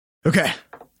Okay.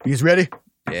 You guys ready?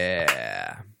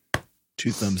 Yeah.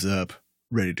 2 thumbs up,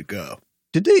 ready to go.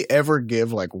 Did they ever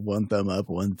give like 1 thumb up,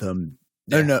 1 thumb?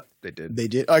 Yeah, No, they did. they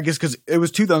did. I guess because it was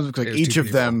 2 thumbs because It like was each 2 of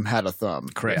people. them had a thumb.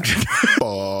 Correct.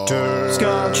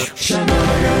 Scotch.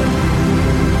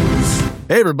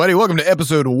 Hey, everybody. Welcome to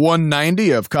episode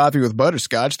 190 of Coffee with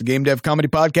Butterscotch, the game dev comedy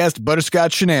podcast,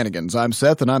 Butterscotch Shenanigans. I'm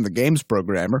Seth, and I'm the games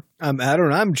programmer. I'm Adam,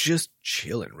 and I'm just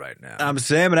chilling right now. I'm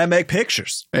Sam, and I make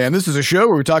pictures. And this is a show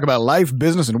where we talk about life,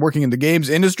 business, and working in the games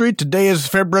industry. Today is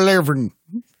February 11,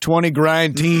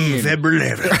 2019. February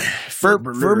 11.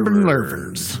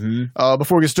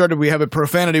 Before we get started, we have a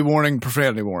profanity warning.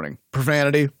 Profanity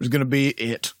is going to be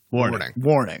it. Warning.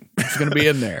 It's going to be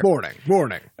in there.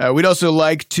 Warning. We'd also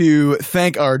like to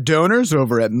thank our donors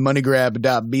over at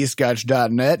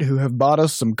moneygrab.bscotch.net who have bought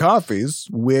us some coffees,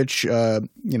 which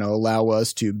allow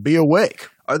us to be awake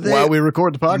Are they while we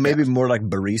record the podcast. maybe more like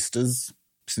baristas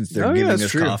since they're giving us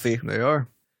coffee? They are.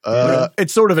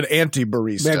 It's sort of an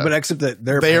anti-barista. Yeah, but except that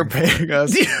they are paying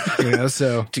us.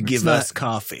 so To give us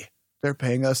coffee. They're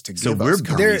paying us to So give we're us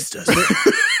coffee. baristas.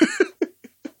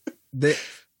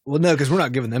 well, no, because we're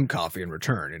not giving them coffee in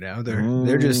return.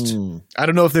 They're just. I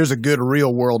don't know if there's a good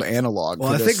real-world analog Well,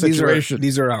 for I this think situation.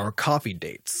 these are our coffee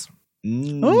dates,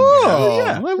 Oh,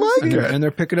 yeah. I like and, it. and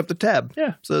they're picking up the tab.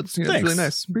 Yeah. So it's Thanks. really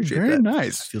nice. Appreciate Very that.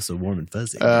 nice. Feel so warm and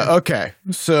fuzzy. Okay,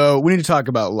 so we need to talk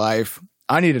about life.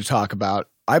 I need to talk about.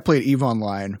 I played EVE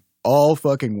Online all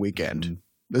fucking weekend.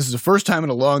 This is the first time in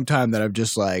a long time that I've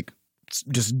just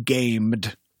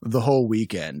gamed the whole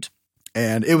weekend,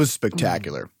 and it was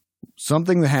spectacular.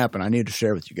 Something that happened, I need to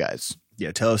share with you guys.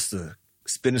 Yeah, tell us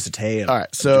spin us a tale. All right,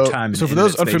 of your so time in for the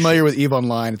those internet unfamiliar with EVE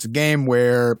Online, it's a game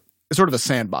where it's sort of a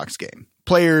sandbox game.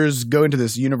 Players go into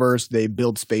this universe, they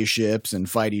build spaceships and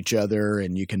fight each other,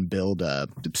 and you can build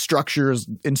structures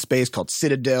in space called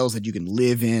citadels that you can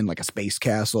live in, like a space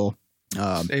castle.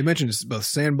 You mentioned it's both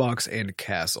sandbox and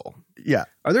castle. Yeah.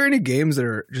 Are there any games that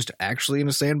are just actually in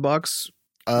a sandbox?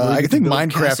 I you think build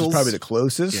Minecraft castles? is probably the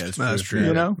closest. Yeah, it's That's true.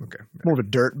 You know? Okay. More of a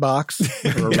dirt box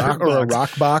or a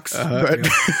rock box. Uh-huh,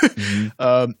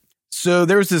 But, so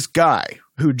there's this guy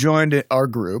who joined our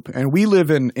group, and we live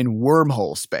in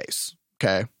wormhole space.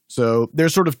 Okay. So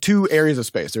there's sort of 2 areas of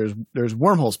space. There's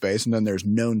wormhole space, and then there's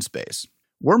known space.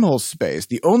 Wormhole space,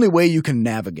 the only way you can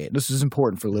navigate, this is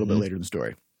important for a little bit later in the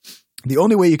story. The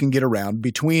only way you can get around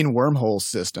between wormhole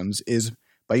systems is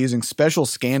by using special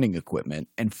scanning equipment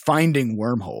and finding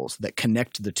wormholes that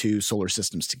connect the 2 solar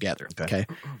systems together. Okay.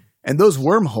 And those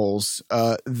wormholes,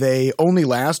 they only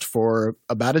last for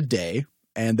about a day,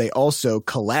 and they also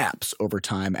collapse over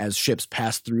time as ships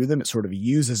pass through them. It sort of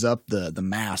uses up the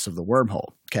mass of the wormhole.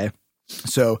 Okay.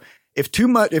 So if too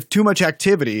much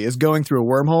activity is going through a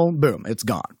wormhole, boom, it's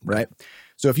gone, right?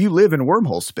 So if you live in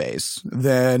wormhole space,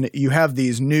 then you have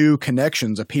these new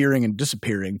connections appearing and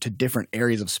disappearing to different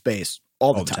areas of space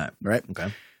all the time, right?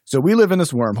 Okay. So we live in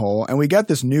this wormhole, and we got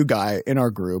this new guy in our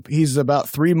group. He's about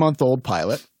 3-month-old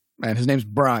pilot, and his name's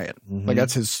Brian. Like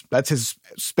that's his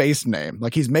space name.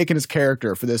 Like he's making his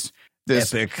character for this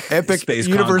Epic space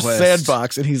universe conquest.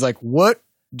 sandbox, and he's like, "What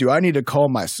do I need to call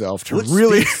myself to What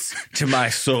really speaks to my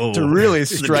soul? to really The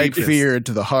strike deepest. fear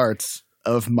into the hearts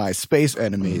of my space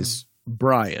enemies?"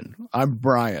 Brian. I'm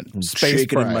Brian. I'm Space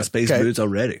shaking Brian. in my space Okay. boots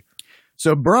already.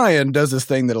 So Brian does this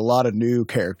thing that a lot of new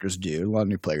characters do, a lot of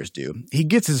new players do. He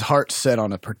gets his heart set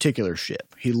on a particular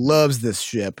ship. He loves this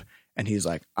ship, and he's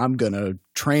like, I'm going to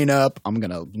train up. I'm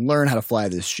going to learn how to fly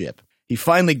this ship. He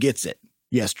finally gets it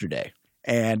yesterday,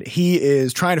 and he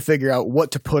is trying to figure out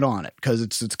what to put on it because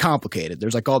it's complicated.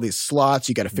 There's like all these slots.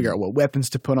 You got to figure out what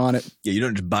weapons to put on it. Yeah, you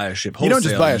don't just buy a ship You don't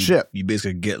just wholesale. buy a ship. You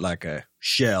basically get like a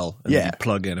shell and then you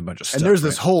plug in a bunch of stuff. And there's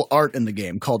this right? whole art in the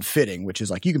game called fitting, which is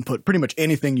like you can put pretty much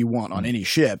anything you want on any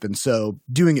ship. And so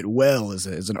doing it well is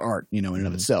an art, in and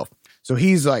of itself. So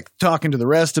he's like talking to the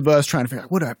rest of us, trying to figure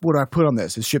out what do I put on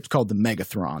this? His ship's called the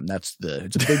Megathron.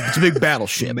 It's a big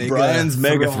battleship. Brian's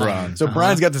Megathron. So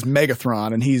Brian's got this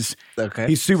Megathron, and he's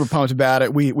super pumped about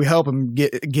it. We help him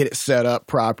get it set up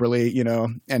properly,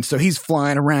 and so he's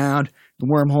flying around the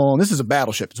wormhole. And this is a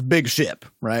battleship. It's a big ship,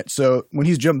 right? So when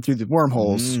he's jumping through the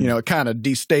wormholes, it kind of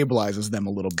destabilizes them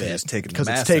a little bit because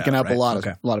it's taking up right? a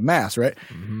lot of mass, right?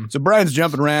 So Brian's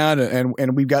jumping around,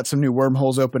 and we've got some new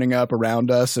wormholes opening up around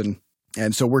us,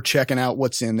 and so we're checking out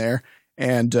what's in there,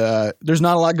 and there's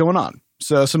not a lot going on.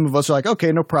 So some of us are like,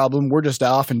 okay, no problem. We're just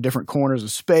off in different corners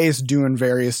of space doing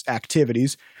various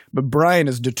activities. But Brian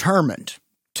is determined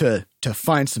to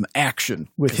find some action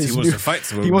with his he wants to fight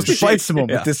someone. He wants to fight someone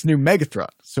Yeah. with this new Megathron.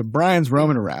 So Brian's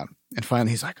roaming around, and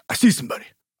finally he's like, I see somebody.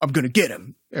 I'm going to get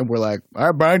him. And we're like, all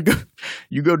right, Brian,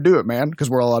 you go do it, man. Because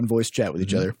we're all on voice chat with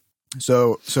each other.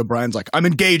 So Brian's like, I'm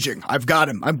engaging. I've got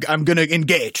him. I'm going to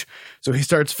engage. So he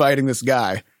starts fighting this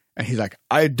guy. And he's like,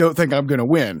 I don't think I'm going to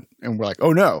win. And we're like,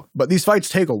 oh, no. But these fights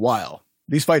take a while.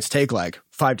 These fights take like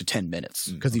 5 to 10 minutes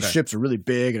because these ships are really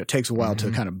big and it takes a while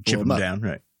to kind of blow them up. Down,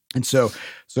 right. And so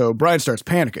Brian starts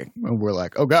panicking and we're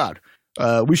like, oh, God,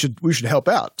 we should help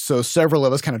out. So several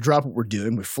of us kind of drop what we're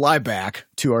doing. We fly back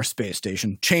to our space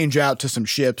station, change out to some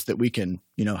ships that we can,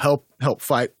 help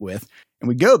fight with. And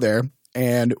we go there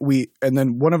and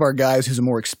then one of our guys who's a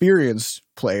more experienced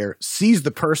player sees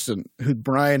the person who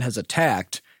Brian has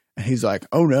attacked. And he's like,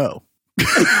 oh, no,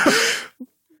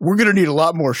 we're going to need a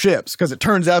lot more ships because it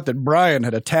turns out that Brian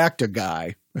had attacked a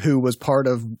guy who was part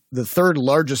of the third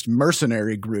largest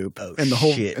mercenary group in the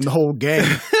whole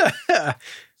game.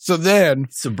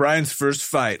 So Brian's first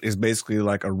fight is basically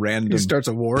like a random He starts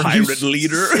a war. pirate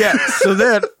leader.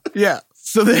 Yeah.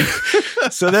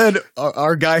 So then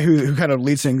our guy who kind of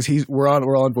leads things, we're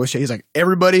on voice chat. He's like,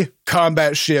 everybody,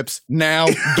 combat ships now,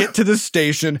 get to the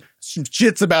station. Some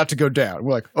shit's about to go down.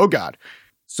 We're like, oh God.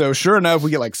 So sure enough,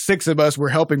 we get like 6 of us. We're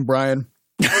helping Brian.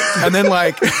 and then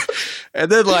like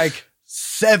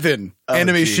 7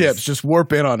 enemy ships just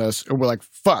warp in on us. And we're like,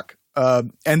 fuck.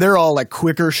 And they're all like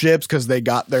quicker ships because they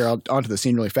got there onto the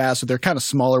scene really fast. So they're kind of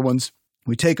smaller ones.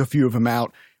 We take a few of them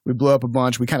out. We blow up a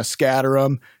bunch. We kind of scatter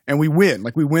them, and we win.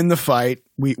 Like we win the fight.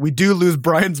 We do lose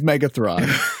Brian's Megathron.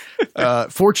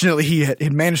 Fortunately, he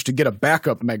had managed to get a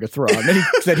backup Megathron that he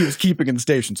said he was keeping in the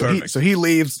station. So he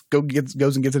leaves,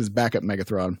 goes and gets his backup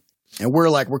Megathron, and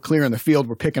we're clearing the field.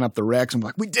 We're picking up the wrecks, and we're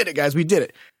like, we did it, guys, we did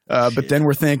it. But then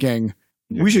we're thinking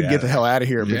we should get the hell out of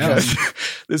here because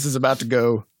this is about to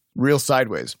go real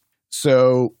sideways.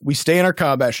 So we stay in our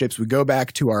combat ships. We go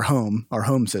back to our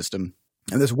home system.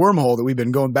 And this wormhole that we've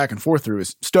been going back and forth through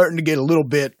is starting to get a little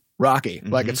bit rocky,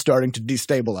 like it's starting to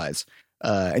destabilize.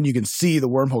 And you can see the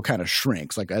wormhole kind of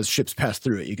shrinks, like as ships pass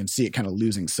through it, you can see it kind of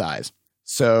losing size.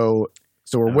 So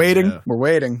we're waiting,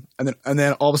 and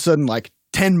then all of a sudden, like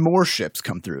 10 more ships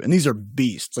come through, and these are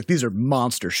beasts, like these are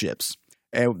monster ships,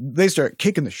 and they start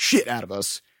kicking the shit out of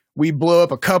us. We blow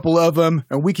up a couple of them,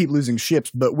 and we keep losing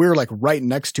ships, but we're like right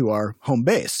next to our home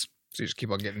base. So you just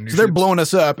keep on getting new So they're ships. blowing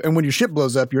us up, and when your ship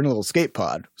blows up, you're in a little escape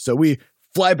pod. So we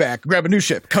fly back, grab a new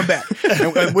ship, come back,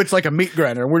 and it's like a meat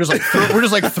grinder. And we're just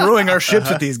like throwing our ships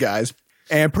at these guys,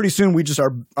 and pretty soon we just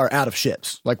are out of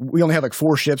ships. Like we only have like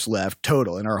 4 ships left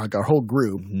total in our whole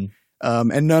group,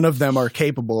 and none of them are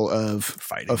capable of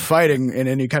fighting in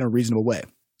any kind of reasonable way.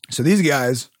 So these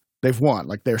guys, they've won.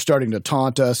 Like they're starting to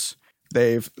taunt us.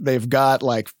 They've got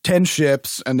like 10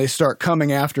 ships, and they start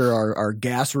coming after our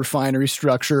gas refinery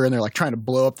structure, and they're like trying to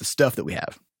blow up the stuff that we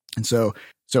have. And so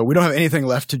we don't have anything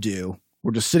left to do.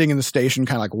 We're just sitting in the station,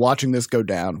 kind of like watching this go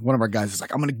down. One of our guys is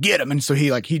like, I'm going to get him. And so he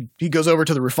goes over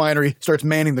to the refinery, starts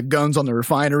manning the guns on the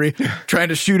refinery, trying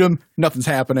to shoot him. Nothing's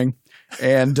happening.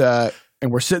 And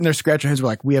we're sitting there scratching our heads. We're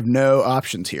like, we have no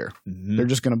options here. They're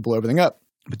just going to blow everything up.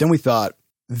 But then we thought,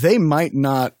 they might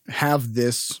not have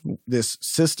this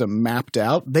system mapped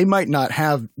out. They might not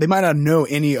know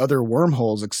any other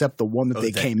wormholes except the one that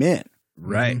they came in.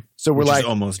 Right. So we're Which like, is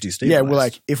almost destabilized. yeah, we're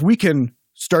like, if we can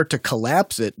start to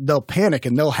collapse it, they'll panic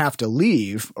and they'll have to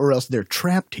leave, or else they're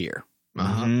trapped here.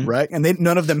 Right. And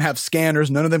none of them have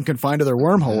scanners. None of them can find other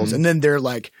wormholes. And then they're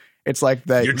like, it's like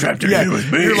that. You're trapped in here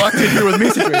with me. You're locked in here with me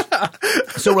situation.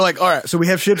 So we're like, all right, so we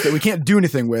have ships that we can't do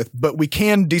anything with, but we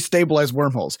can destabilize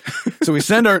wormholes. So we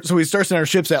start sending our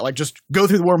ships out, like just go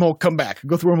through the wormhole, come back,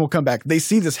 go through the wormhole, come back. They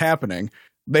see this happening.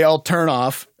 They all turn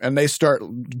off and they start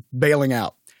bailing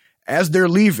out. As they're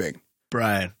leaving,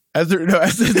 Brian. As they're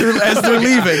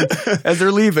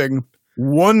leaving,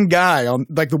 one guy on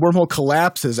like the wormhole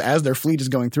collapses as their fleet is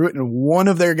going through it, and one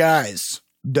of their guys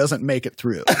doesn't make it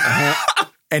through.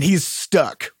 And he's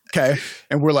stuck. Okay.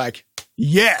 And we're like,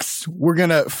 yes, we're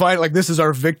going to find, like, this is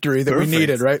our victory that we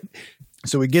needed, right?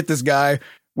 So we get this guy.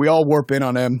 We all warp in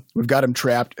on him. We've got him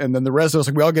trapped. And then the rest of us,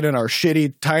 like, we all get in our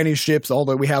shitty, tiny ships, all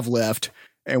that we have left.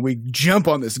 And we jump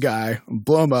on this guy,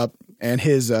 blow him up, and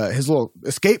his little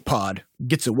escape pod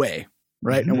gets away,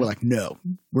 right? And we're like, no,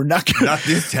 we're not going to. Not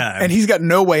this time. And he's got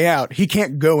no way out. He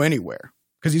can't go anywhere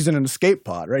because he's in an escape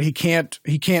pod, right? He can't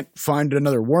find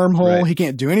another wormhole. Right. He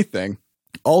can't do anything.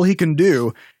 All he can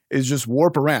do is just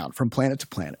warp around from planet to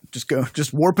planet.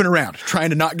 Just warping around, trying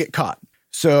to not get caught.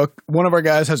 So one of our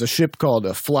guys has a ship called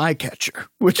a Flycatcher,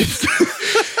 which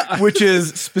is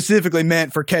specifically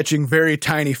meant for catching very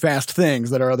tiny, fast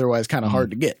things that are otherwise kind of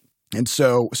hard to get. And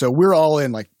so we're all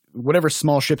in like whatever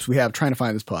small ships we have trying to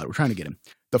find this pod. We're trying to get him.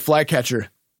 The Flycatcher,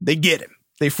 they get him.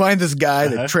 They find this guy,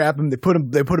 they trap him, they put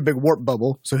a big warp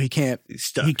bubble so he can't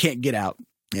get out.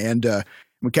 And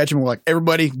we catch him, we're like,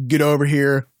 everybody get over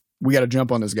here. we got to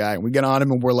jump on this guy. And we get on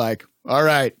him and we're like, all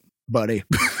right, buddy,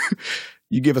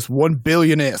 you give us 1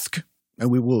 billion ISK and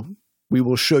we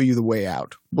will show you the way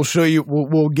out. We'll show you,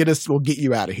 we'll get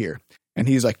you out of here. And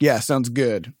he's like, yeah, sounds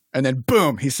good. And then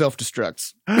boom, he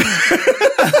self-destructs.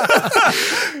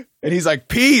 And he's like,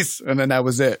 peace. And then that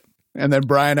was it. And then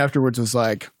Brian afterwards was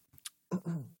like,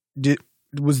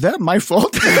 was that my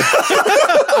fault?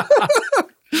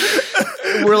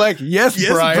 We're like, yes,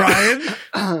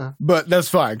 Brian. But that's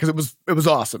fine because it was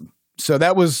awesome. So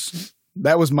that was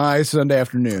my Sunday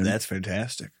afternoon. That's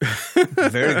fantastic.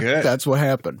 Very good. That's what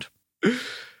happened.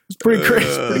 It's pretty crazy.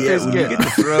 When you get to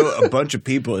throw a bunch of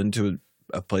people into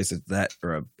a place that's that,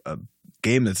 or a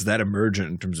game that's that emergent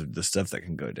in terms of the stuff that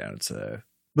can go down.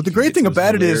 But the great thing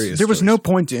about it is there was no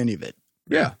point to any of it.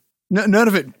 Yeah. None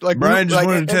of it. Like Brian just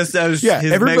wanted to test out his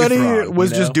everybody Megatron,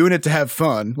 was just doing it to have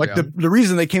fun. Like Yeah. the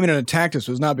reason they came in and attacked us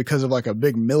was not because of like a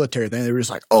big military thing. They were just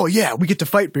like, oh yeah, we get to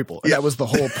fight people. And that was the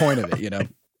whole point of it,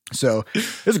 So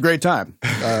it was a great time.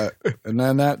 And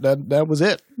then that was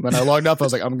it. When I logged off, I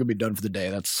was like, I'm gonna be done for the day.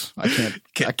 I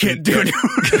can't do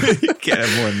it. You can't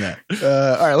have more than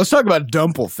that. All right, let's talk about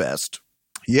Dumplefest.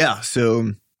 Yeah.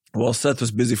 So while Seth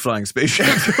was busy flying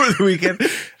spaceships over the weekend,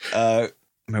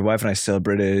 my wife and I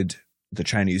celebrated the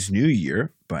Chinese New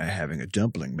Year by having a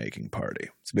dumpling making party.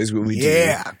 So basically what we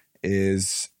do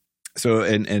is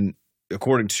and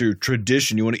according to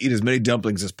tradition, you want to eat as many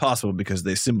dumplings as possible because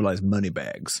they symbolize money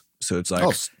bags. So it's like,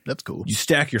 that's cool. You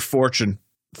stack your fortune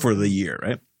for the year,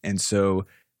 right? And so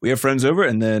we have friends over,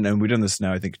 and we've done this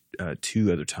now, I think,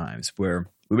 2 other times, where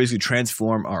we basically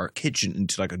transform our kitchen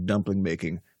into like a dumpling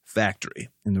making factory.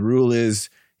 And the rule is,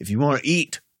 if you want to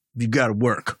eat, you've got to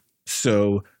work.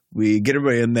 So we get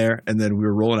everybody in there, and then we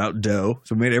were rolling out dough.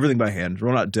 So we made everything by hand,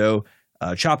 rolling out dough,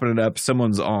 chopping it up.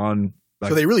 Someone's on.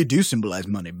 So they really do symbolize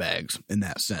money bags in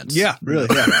that sense. Yeah, really.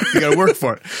 Yeah. You got to work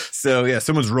for it. So yeah,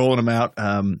 someone's rolling them out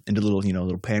into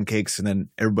little pancakes, and then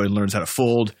everybody learns how to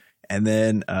fold. And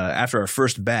then after our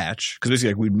first batch, because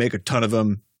basically we'd make a ton of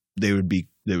them, they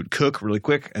would cook really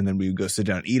quick, and then we would go sit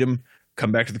down and eat them.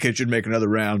 Come back to the kitchen, make another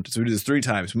round. So we did this 3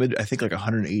 times. We made, I think, like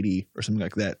 180 or something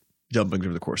like that dumplings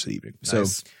over the course of the evening.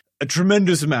 Nice. So a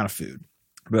tremendous amount of food.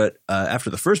 But after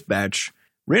the first batch,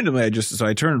 randomly, I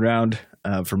turned around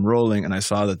from rolling, and I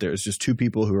saw that there's just 2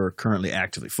 people who are currently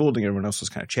actively folding. Everyone else was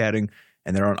kind of chatting,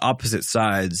 and they're on opposite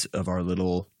sides of our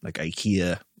little like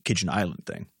IKEA kitchen island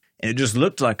thing. And it just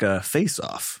looked like a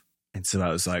face-off. And so I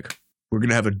was like, we're going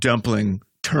to have a dumpling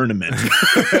tournament.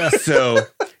 So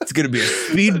it's going to be a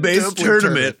speed-based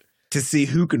tournament to see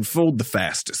who can fold the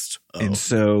fastest. Oh. And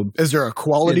so, is there a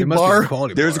quality bar?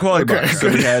 There's a quality bar. So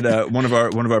we had one of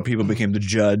our people became the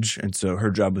judge, and so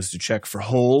her job was to check for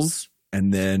holes.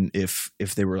 And then if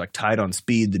they were like tied on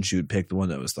speed, then she would pick the one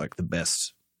that was like the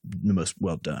best, the most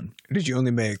well done. Did you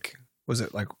only make? Was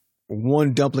it like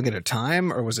one dumpling at a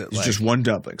time, or was it like just one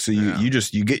dumpling? So you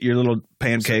get your little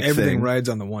pancake. So everything thing. rides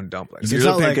on the one dumpling. So it's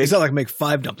not like make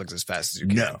 5 dumplings as fast as you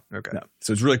can. No. Okay. No.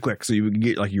 So it's really quick. So you would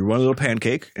get like your one little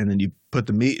pancake, and then you put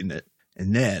the meat in it,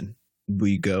 and then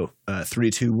we go 3,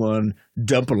 2, 1,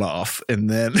 dumple off, and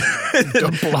then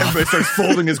everybody starts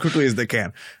folding as quickly as they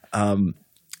can.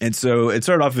 And so it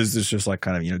started off as this just like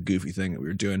kind of goofy thing that we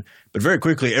were doing, but very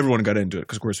quickly everyone got into it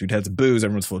because of course we'd had some booze,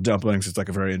 everyone's full of dumplings. It's like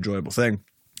a very enjoyable thing.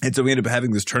 And so we ended up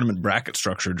having this tournament bracket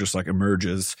structure just like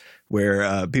emerges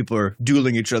where people are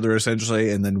dueling each other essentially.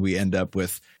 And then we end up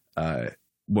with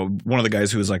one of the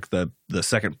guys who was like the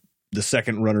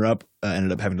second runner up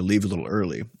ended up having to leave a little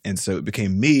early. And so it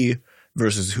became me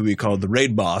versus who we called the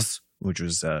raid boss, which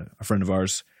was a friend of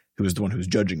ours who was the one who was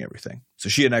judging everything. So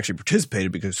she hadn't actually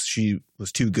participated because she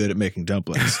was too good at making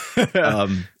dumplings.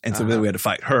 And so then we had to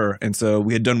fight her. And so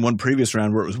we had done one previous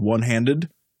round where it was one-handed.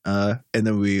 And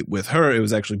then with her, it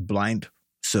was actually blind.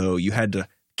 So you had to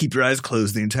keep your eyes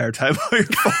closed the entire time while you're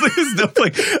folding this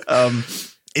dumpling.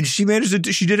 And she managed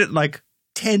to she did it in like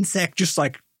 10 seconds,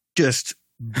 just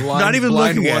blind, not even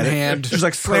blind looking one at hand. it. Just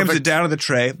like slams it down on the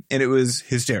tray. And it was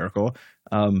hysterical.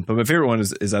 But my favorite one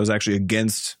is I was actually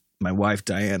against my wife,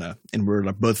 Diana. And we're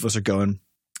like, both of us are going.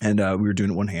 And we were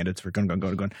doing it one-handed. So we're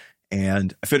going.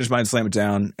 And I finished mine, slam it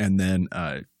down, and then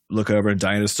look over, and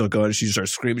Diana's still going. She just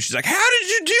starts screaming. She's like, "How did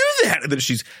you do that?" And then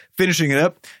she's finishing it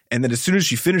up. And then as soon as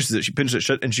she finishes it, she pinches it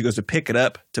shut, and she goes to pick it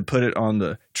up to put it on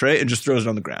the tray and just throws it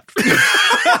on the ground.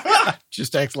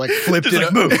 Just acts like flipped just it like,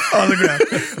 up. boom, on the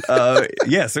ground.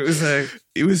 Yes, it was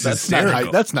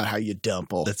hysterical. That's not how you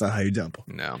dumple. That's not how you dumple.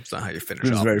 No, it's not how you finish. It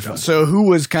was off very a fun. dumpling. So who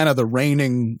was kind of the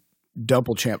reigning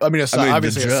dumple champ? I mean, the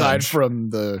obviously judge. aside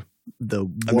from the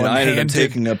I mean, I ended up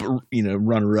taking up,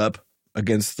 runner up.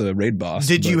 against the raid boss.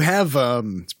 Did you but have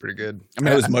It's pretty good.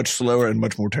 I was much slower and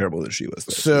much more terrible than she was.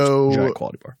 Though, So- it's a giant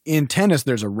quality bar. in tennis?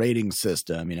 There's a rating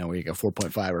system, where you go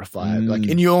 4.5 or 5, like,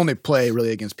 Mm. and you only play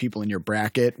really against people in your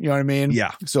bracket. You know what I mean?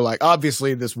 Yeah. So like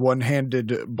obviously this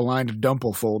one-handed blind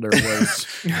Dumple folder was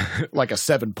like a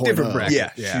 7.0. Different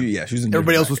bracket. Yeah, she was in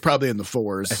Everybody else different was probably in the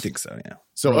 4s. bracket. I think so. Yeah,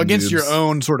 So From against noobs. your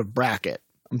own sort of bracket,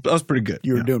 I was pretty good.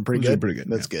 you were yeah. doing pretty I was good. Pretty good.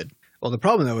 That's yeah. good. Well, the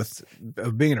problem though with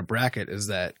of being in a bracket is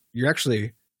that you're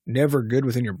actually never good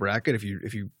within your bracket if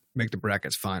you make the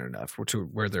brackets fine enough to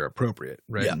where they're appropriate,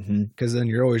 right? Yeah. Mhm. Because then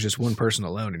you're always just one person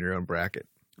alone in your own bracket.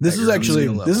 This At is your own actually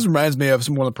skill this level. reminds me of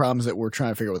one of the problems that we're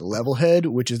trying to figure out with Levelhead,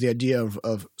 which is the idea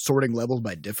of sorting levels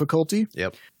by difficulty.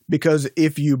 Yep. Because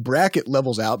if you bracket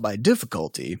levels out by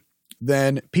difficulty,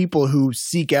 then people who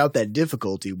seek out that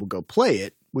difficulty will go play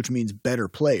it, which means better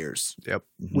players. Yep.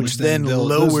 Which then they'll-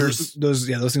 lowers- those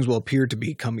things will appear to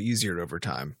become easier over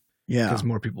time Yeah. because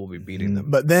more people will be beating them.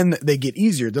 But then they get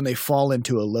easier. Then they fall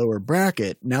into a lower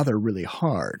bracket. Now they're really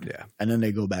hard. Yeah. And then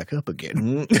they go back up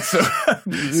again. Mhm. So,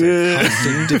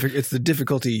 It's the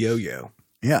difficulty yo-yo.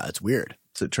 yeah, it's weird.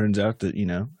 So it turns out that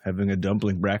having a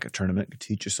dumpling bracket tournament could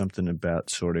teach you something about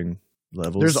sorting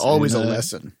levels. There's always a and,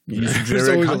 lesson. There's There's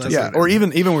always a lesson. Yeah, or even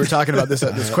we were talking about this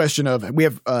question of we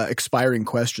have expiring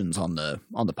questions on the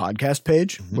podcast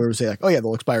page where we say like, oh yeah,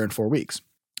 they'll expire in 4 weeks,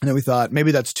 and then we thought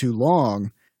maybe that's too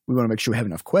long. We want to make sure we have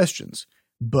enough questions,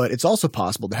 but it's also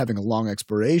possible that having a long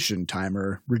expiration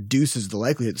timer reduces the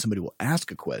likelihood that somebody will ask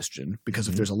a question because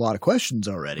if there's a lot of questions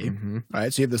already, Mm-hmm.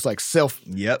 right? So you have this like self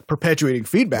Yep. perpetuating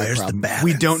feedback Where's the problem. balance?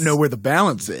 We don't know where the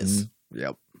balance is.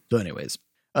 Yep. So, anyways,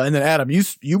 and then Adam,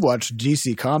 you watched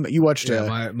DC Comics. You watched.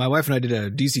 Yeah, my wife and I did a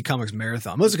DC Comics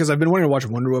marathon, mostly because I've been wanting to watch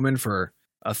Wonder Woman for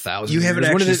 1,000 You years. haven't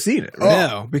When did actually it- seen it.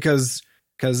 No, because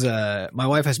my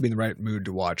wife has to be in the right mood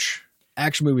to watch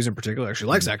action movies in particular. She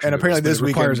likes action And movies, apparently but this it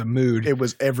requires weekend- a mood. It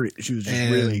was she was just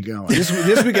And really going.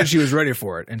 this weekend she was ready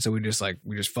for it, and so we just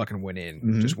fucking went in,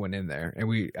 Mhm. just went in there, and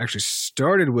we actually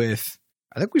started with.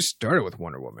 I think we started with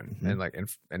Wonder Woman,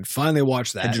 and finally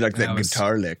watched that. And you like and that I was-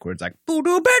 guitar lick where it's like,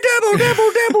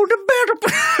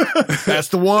 That's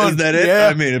the one. is that it? Yeah.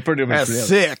 I mean, it pretty much That's is.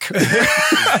 sick.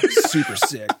 super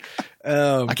sick.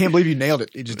 I can't believe you nailed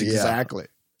it. Just Yeah. exactly.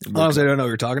 Honestly, I don't know what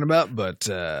you're talking about, but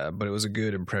it was a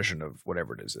good impression of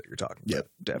whatever it is that you're talking about. Yep.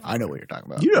 Definitely. I know what you're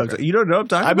talking about. You don't know what I'm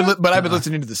talking I've been, about? I've been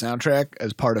listening to the soundtrack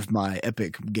as part of my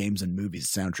Epic Games and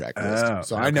Movies soundtrack list. Oh,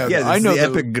 So I know. Yeah, I know the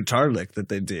that- epic guitar lick that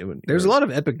they do. There's a lot of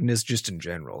epicness just in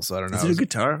general, so I don't know. Is it a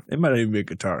guitar? It might not even be a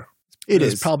guitar. It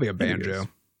It's is probably a it banjo.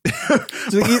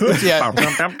 yeah.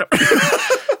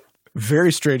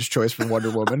 Very strange choice for Wonder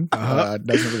Woman. Doesn't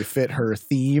really fit her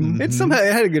theme. It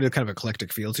had a good kind of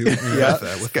eclectic feel to it. Yeah,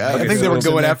 with I think they were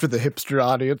going after the hipster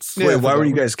audience. Wait, why were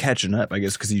you guys catching up? I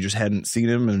guess because you just hadn't seen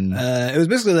him and It was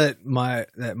basically that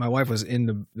my wife was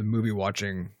in the movie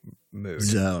watching mood,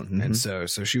 zone. Mhm. and so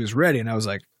she was ready, and I was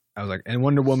like, and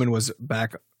Wonder Woman was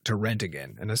back to rent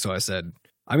again, and so I said,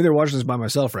 I'm either watching this by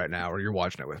myself right now, or you're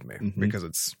watching it with me Mhm. because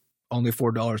it's only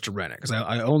 $4 to rent it. Because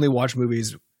I only watch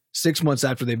movies 6 months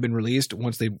after they've been released,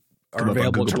 once they are Come up on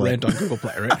available to Google Play. rent on Google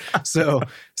Play, right? so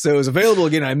it was available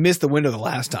again. I missed the window the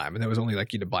last time, and there was only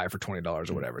like you to buy it for $20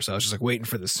 or whatever. So I was just like waiting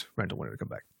for this rental window to come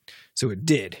back. So it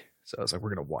did. So I was like, we're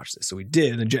gonna watch this. So we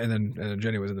did, and then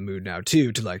Jenny was in the mood now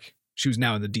too to like she was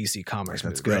now in the DC Comics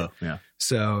Let's mood, go. right? Yeah.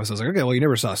 So I was like, okay, well, you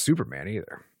never saw Superman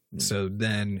either. So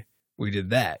then we did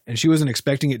that, and she wasn't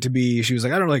expecting it to be. She was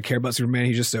like, I don't really care about Superman.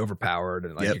 He's just so overpowered,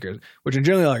 and like, Yep. he cares, which in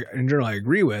general I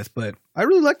agree with. But I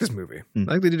really like this movie. Mm.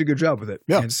 I think they did a good job with it.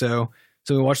 Yeah. And so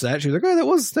we watched that. She was like, oh,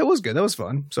 that was good. That was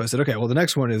fun. So I said, okay, well, the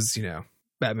next one is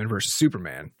Batman versus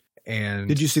Superman. And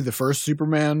Did you see the first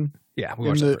Superman? yeah, we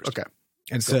watched that first. Okay.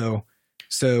 And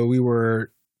so we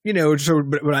were,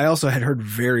 but I also had heard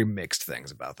very mixed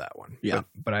things about that one. Yeah.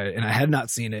 But I had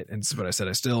not seen it, but I said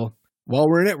I still, while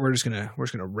we're in it, we're just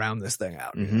gonna round this thing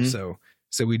out. Mhm.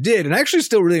 So we did, and I actually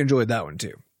still really enjoyed that one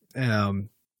too.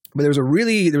 But there was a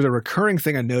recurring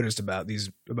thing I noticed about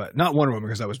not Wonder Woman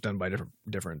because that was done by a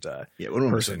different Yeah, Wonder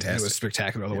Woman was person. It fantastic. was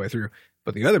spectacular all the way through.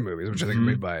 But the other movies, which I think Mhm. are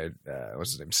made by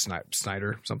what's his name,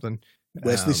 Snyder something.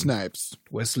 Wesley Snipes.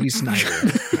 Wesley Snyder,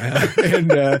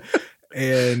 and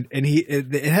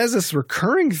it has this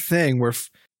recurring thing where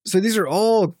so these are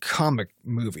all comic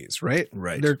movies, right?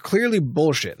 Right. They're clearly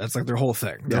bullshit. That's like their whole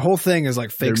thing. Their Yeah. whole thing is like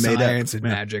fake They're made up. science and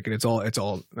Yeah. magic, and it's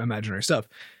all imaginary stuff.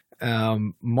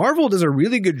 Marvel does a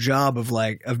really good job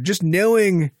of just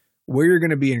knowing where you're going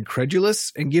to be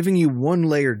incredulous and giving you one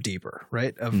layer deeper,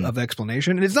 right? Of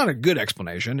explanation. And it's not a good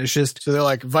explanation. It's just So they're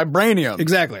like vibranium.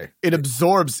 exactly. It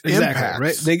absorbs impacts.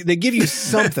 Right? They give you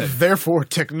something. Therefore,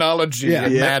 technology Yeah.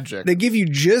 and Yeah. magic. They give you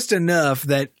just enough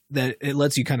that that it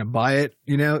lets you kind of buy it,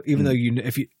 even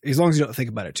though as long as you don't think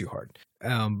about it too hard.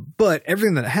 But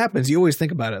everything that happens, you always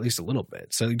think about it at least a little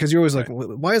bit. So because you're always like,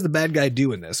 why is the bad guy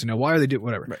doing this? Why are they doing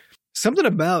whatever? Right. Something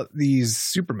about these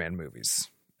Superman movies,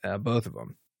 both of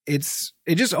them, it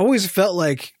just always felt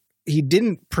like he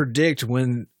didn't predict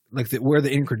when where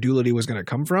the incredulity was going to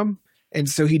come from, and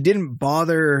so he didn't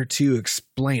bother to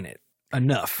explain it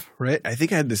enough, right? I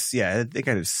think I had this. Yeah, I think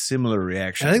I had a similar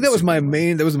reaction. And I think that was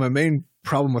my main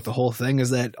problem with the whole thing,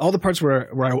 is that all the parts where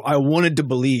I wanted to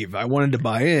believe, I wanted to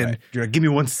buy in. Right. You're like, give me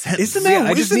one sentence. Isn't that?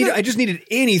 I just needed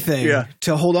anything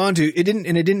to hold on to. It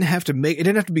didn't have to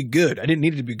be good. I didn't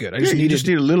need it to be good. I just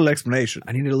needed a little explanation.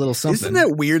 I needed a little something. Isn't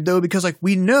that weird though? Because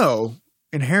we know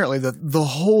inherently that the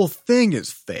whole thing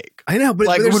is fake. I know, but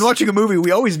when watching a movie,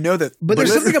 we always know that. But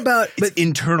there's something about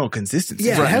internal consistency.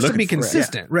 Yeah, it has to be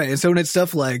consistent, right? And so when it's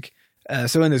stuff like, in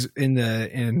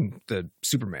the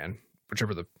Superman,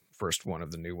 whichever the first one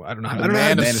of the new one, I don't know how.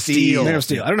 Man of Steel. Man of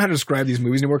Steel. I don't know how to describe these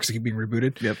movies anymore because they keep being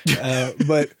rebooted. Yep.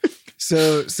 But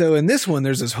so in this one,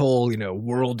 there's this whole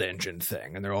world engine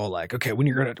thing, and they're all like, okay,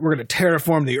 we're gonna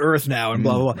terraform the Earth now, and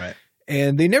blah blah blah. Right.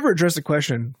 And they never address the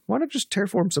question, why not just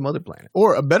terraform some other planet?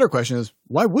 Or a better question is,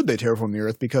 why would they terraform the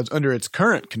Earth? Because under its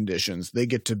current conditions, they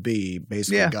get to be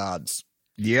basically gods.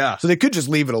 Yeah. So they could just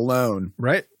leave it alone.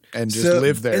 Right. And just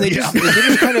live there. And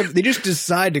they just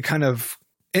decide to kind of,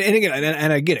 and again,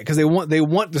 and I get it, because they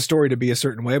want the story to be a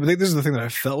certain way. But I think this is the thing that I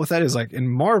felt with that is in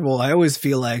Marvel, I always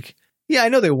feel like, yeah, I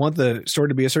know they want the story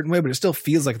to be a certain way, but it still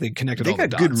feels like they connected all the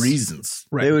dots. They got good reasons.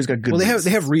 Right. They always got good reasons.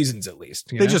 They have reasons at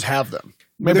least. They just have them.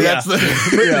 Maybe that's but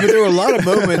there were a lot of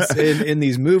moments in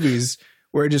these movies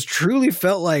where it just truly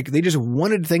felt like they just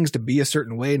wanted things to be a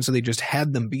certain way, and so they just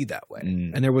had them be that way.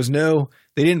 And there was they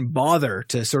didn't bother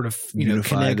to sort of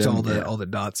connect all the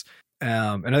dots.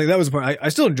 And I think that was the part. I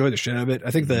still enjoy the shit out of it.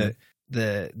 I think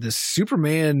the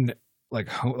Superman like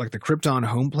the Krypton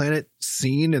home planet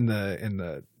scene in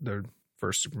the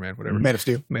first Superman, whatever, Man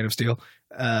of Steel,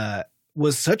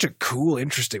 was such a cool,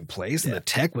 interesting place, and the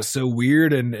tech was so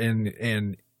weird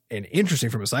and interesting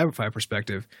from a sci-fi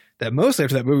perspective that mostly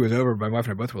after that movie was over, my wife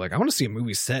and I both were like, I want to see a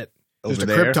movie set over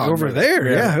there. Over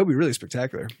there. Yeah, it would be really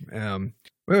spectacular. I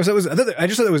just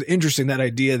thought that was interesting, that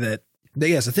idea that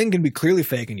yes, a thing can be clearly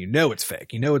fake, and it's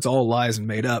fake. It's all lies and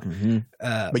made up. Mm-hmm.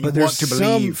 But you want to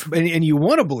believe. And you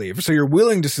want to believe, so you're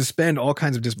willing to suspend all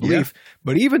kinds of disbelief. Yeah.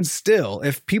 But even still,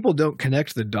 if people don't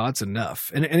connect the dots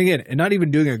enough, and again, and not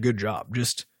even doing a good job,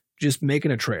 just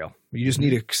making a trail. You just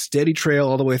need a steady trail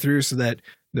all the way through, so that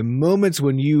the moments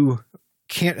when you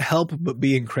can't help but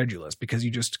be incredulous because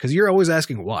you're always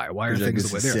asking why are things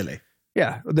the way they are. Silly.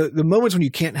 Yeah, the moments when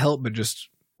you can't help but just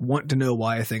want to know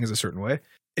why a thing is a certain way.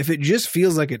 If it just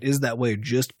feels like it is that way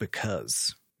just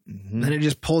because, then it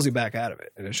just pulls you back out of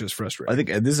it, and it's just frustrating. I think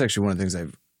this is actually one of the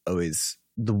things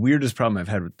the weirdest problem I've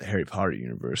had with the Harry Potter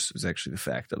universe is actually the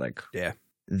fact that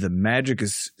the magic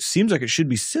seems like it should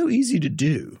be so easy to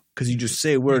do, because you just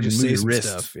say a word and move your wrist.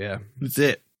 Stuff, yeah, that's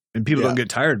it. And people don't get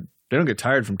tired. They don't get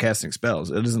tired from casting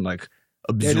spells. It doesn't absorb.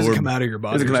 It doesn't come out of your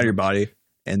body. It doesn't come out of your body.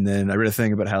 And then I read a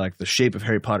thing about how the shape of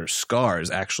Harry Potter's scar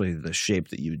is actually the shape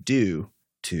that you do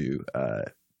to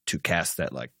cast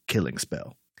that killing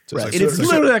spell. So it's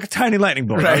literally like a tiny lightning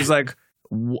bolt. Right. I was like,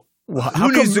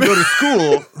 who needs to go to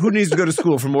school? Who needs to go to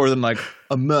school for more than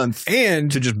a month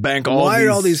and to just bank all? Why are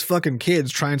all these fucking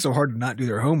kids trying so hard to not do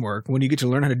their homework when you get to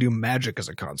learn how to do magic as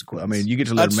a consequence? I mean, you get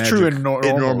to learn magic true in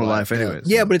normal life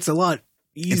anyways. Yeah, but it's a lot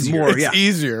easier. It's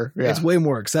easier. Yeah. It's way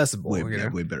more accessible. Way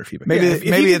better feedback. Maybe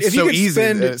it's so easy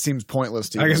that it seems pointless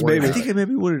to you. I guess maybe. I think it may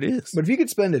be what it is. But if you could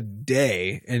spend a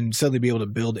day and suddenly be able to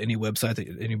build any website that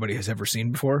anybody has ever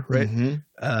seen before, right?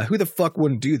 Mm-hmm. Who the fuck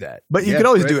wouldn't do that? But you could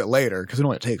always do it later, because it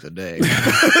only takes a day.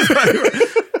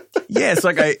 Yeah, it's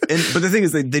but the thing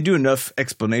is, they do enough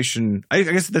explanation. I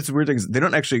guess that's the weird thing. Is they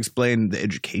don't actually explain the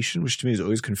education, which to me is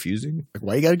always confusing.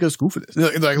 Why you got to go to school for this?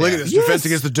 Look at this Defense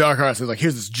Against the Dark Arts. It's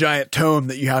here's this giant tome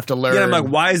that you have to learn. Yeah, I'm like,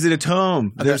 why is it a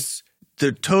tome? There's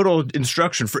the total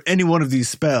instruction for any one of these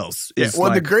spells.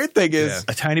 The great thing is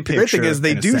a tiny picture. The great thing is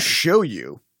they do show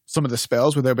you some of the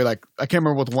spells where they'll be like, I can't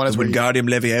remember what the one is. Wingardium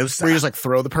Leviosa. Where you just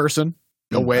throw the person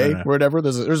away or whatever.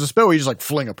 There's a spell where you just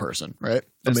fling a person, right?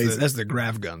 That's the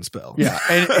grav gun spell. Yeah,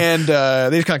 and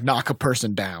they just kind of knock a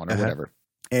person down or whatever.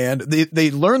 And they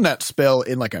learn that spell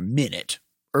in a minute.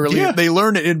 They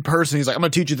learn it in person. He's like, I'm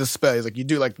gonna teach you this spell. He's like, you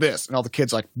do this, and all the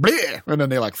kids bleh, and then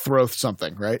they throw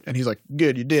something, right? And he's like,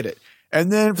 good, you did it.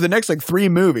 And then for the next 3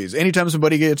 movies, anytime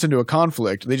somebody gets into a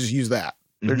conflict, they just use that.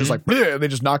 They're just bleh, they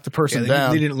just knock the person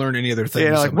down. They didn't learn any other things.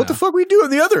 Yeah, what the fuck we do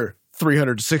in the other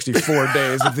 364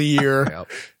 days of the year?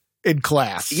 Yep. in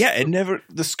class.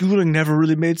 the schooling never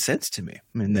really made sense to me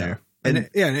in there.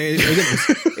 It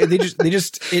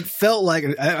felt like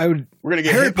we're gonna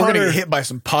get hit by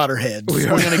some Potterheads. We're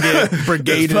gonna get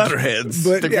brigaded Potterheads.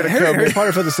 But Harry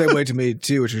Potter felt the same way to me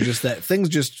too, which was just that things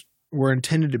just were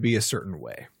intended to be a certain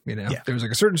way. You know, there was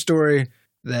like a certain story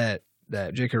that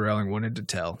J.K. Rowling wanted to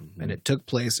tell, and it took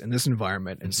place in this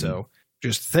environment, and so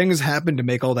just things happened to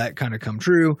make all that kind of come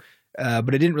true.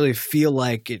 But it didn't really feel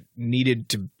like it needed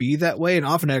to be that way, and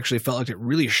often actually felt like it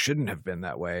really shouldn't have been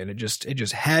that way, and it just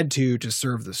had to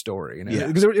serve the story, you know.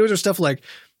 Because it was stuff like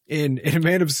in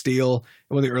Man of Steel,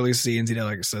 one of the early scenes, you know,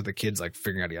 like so the kid's like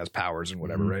figuring out he has powers and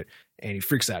whatever, right? And he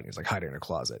freaks out and he's like hiding in a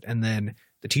closet, and then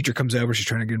the teacher comes over, she's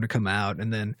trying to get him to come out,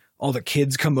 and then all the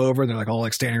kids come over and they're like all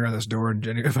like standing around this door, and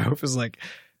Jenny was like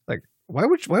why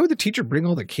would the teacher bring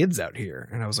all the kids out here?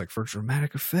 And I was like, for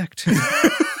dramatic effect.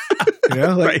 You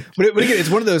know, like, but again, it's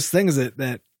one of those things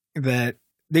that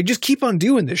they just keep on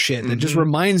doing this shit. That just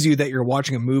reminds you that you're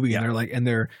watching a movie, and they're like, and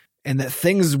that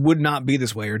things would not be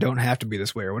this way or don't have to be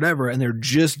this way or whatever, and they're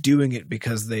just doing it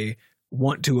because they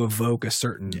want to evoke a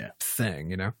certain thing,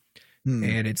 you know.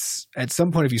 And it's at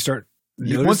some point if you start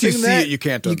noticing once you see that, it, you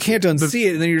can't unsee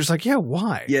it, and then you're just like, yeah,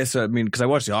 why? Yeah, so I mean, because I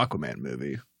watched the Aquaman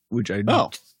movie, which it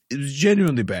was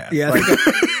genuinely bad. Yeah,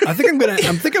 I think I'm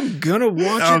gonna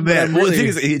watch it. Oh man, well, the thing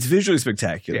is, it's visually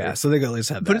spectacular. Yeah, so they at least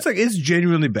have that. But it's like it's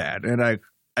genuinely bad, and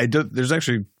I don't. There's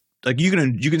actually like you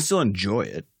can still enjoy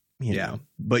it, you know,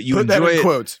 but you put enjoy that in it.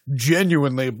 Quotes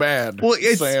genuinely bad. Well,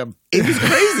 Sam. It was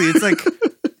crazy. It's like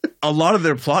a lot of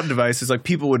their plot devices, like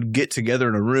people would get together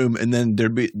in a room, and then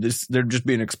there'd just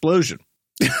be an explosion.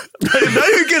 Not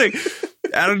even kidding.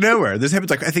 Out of nowhere. This happens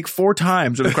like I think 4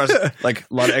 times across like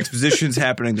a lot of expositions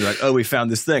happening. They're like, oh, we found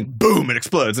this thing. Boom, it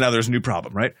explodes. Now there's a new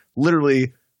problem, right?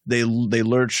 Literally, they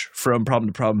lurch from problem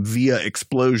to problem via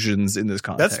explosions in this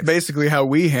context. That's basically how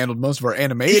we handled most of our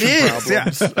animation problems. Yeah.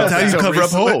 That's how you cover up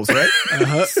holes,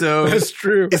 right? So that's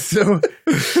true. So,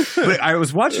 but I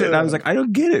was watching it and I was like, I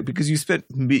don't get it because you spent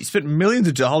millions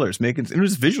of dollars making, and it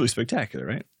was visually spectacular,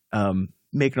 right?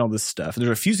 Making all this stuff. And there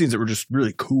were a few scenes that were just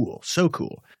really cool, so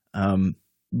cool.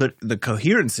 But the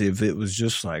coherency of it was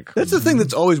just like that's the thing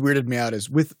that's always weirded me out is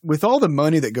with all the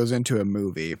money that goes into a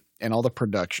movie and all the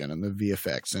production and the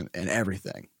VFX and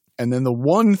everything. And then the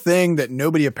one thing that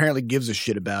nobody apparently gives a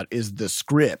shit about is the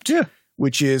script,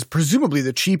 which is presumably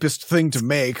the cheapest thing to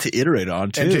make, to iterate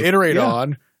on, too. And to iterate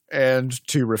on and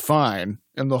to refine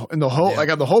and the whole I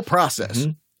got the whole process.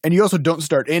 And you also don't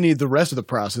start any of the rest of the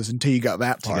process until you got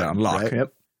that part unlocked. Right?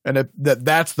 Yep. And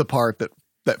that's the part that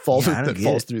falls through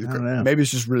the cracks. Maybe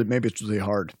it's really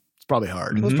hard. It's probably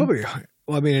hard. Well, it's probably.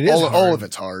 Well, I mean, it is hard. All of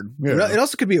it's hard. Yeah. It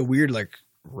also could be a weird like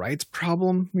rights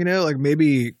problem, you know, like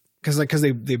maybe because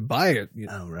they buy it. You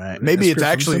know, right. Maybe it's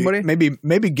actually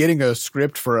maybe getting a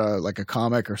script for a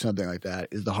comic or something like that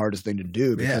is the hardest thing to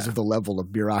do because of the level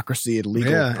of bureaucracy and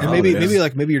legal. Yeah, and maybe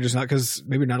you're just not because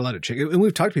maybe not allowed to check. And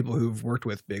we've talked to people who've worked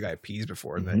with big IPs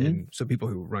before, and so people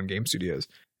who run game studios,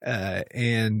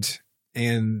 and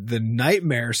the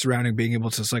nightmare surrounding being able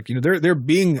to, like, you know, they're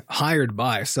being hired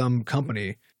by some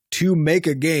company to make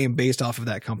a game based off of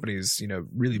that company's, you know,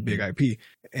 really big IP,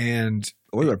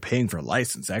 or they're paying for a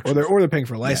license, actually, or they're paying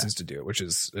for a license to do it, which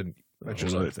is a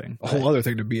whole other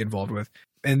thing to be involved with.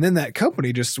 And then that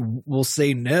company just will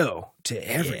say no to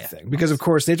everything because, of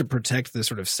course, they have to protect the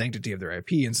sort of sanctity of their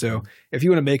IP. And so, if you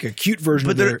want to make a cute version,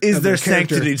 but is there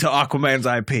sanctity to Aquaman's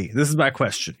IP? This is my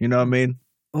question. You know what I mean?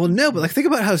 Well, no, but like think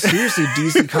about how seriously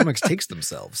DC Comics takes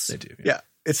themselves. They do. Yeah.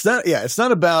 It's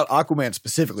not about Aquaman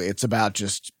specifically. It's about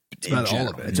just all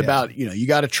of it. It's about, you know, you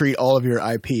got to treat all of your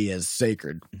IP as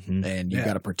sacred and you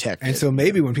got to protect it. And so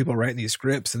maybe when people write these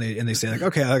scripts and they say like,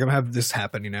 okay, like I'm gonna have this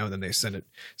happen, you know, and then they send it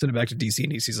back to DC,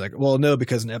 and DC's like, well, no,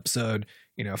 because in episode,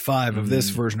 you know, 5 of this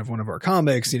version of one of our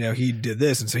comics, you know, he did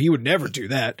this, and so he would never do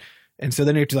that. And so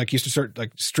then you have to like used to start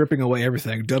like stripping away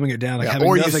everything, dumbing it down, like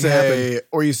having nothing happen.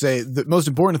 Or you say the most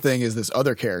important thing is this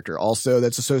other character also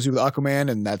that's associated with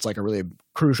Aquaman, and that's like a really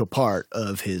crucial part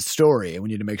of his story, and we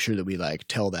need to make sure that we like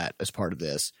tell that as part of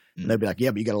this. And they'd be like,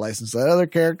 yeah, but you got to license that other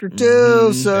character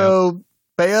too, so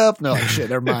pay up. No, like,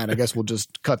 shit, never mind. I guess we'll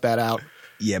just cut that out.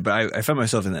 Yeah, but I found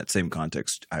myself in that same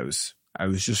context. I was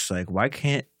just like, why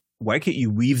can't you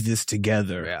weave this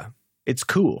together? Yeah, it's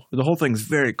cool. The whole thing's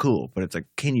very cool, but it's like,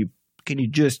 can you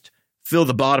just fill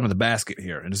the bottom of the basket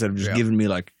here instead of just giving me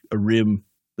like a rim,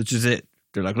 which is it.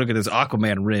 They're like, look at this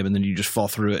Aquaman rim, and then you just fall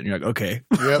through it, and you're like, okay,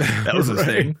 that was the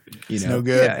thing. It's no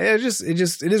good. Yeah, it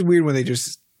is weird when they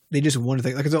just they just wanted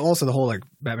to, like, it's also the whole like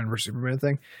Batman versus Superman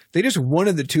thing. They just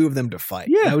wanted the two of them to fight.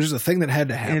 Yeah. That was just a thing that had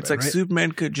to happen. And it's like right?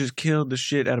 Superman could just kill the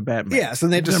shit out of Batman. Yeah, so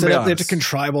they had to set up, they had to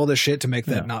contrive all this shit to make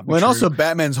that not be Well, and true. also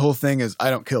Batman's whole thing is I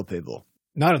don't kill people.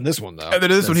 Not in this one though. And then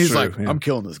this one, he's true, like, yeah. I'm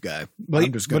killing this guy. But,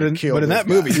 I'm just going to kill But in this that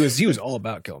guy. movie, he was all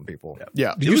about killing people.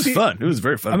 Yeah. Did It you was see? fun. It was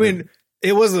very fun. I mean,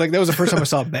 it was like that was the first time I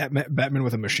saw Batman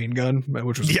with a machine gun,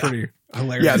 which was pretty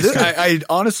hilarious. Yeah, I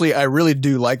honestly, I really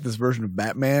do like this version of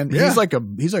Batman. Yeah. He's like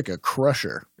a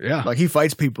crusher. yeah. Like he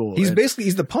fights people. He's and- basically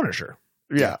he's the Punisher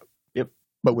yeah. Yep.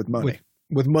 But with money.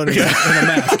 with money and a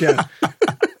mask. Yeah.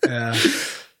 Uh,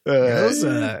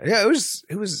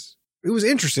 It was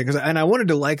interesting because I wanted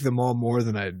to like them all more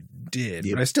than I did,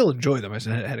 Yep. but I still enjoyed them. I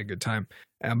had a good time.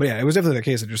 But yeah, it was definitely the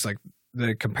case of just like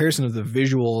the comparison of the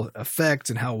visual effects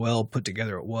and how well put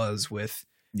together it was with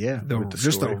yeah. the with the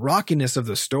just the story. rockiness of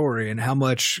the story and how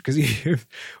much because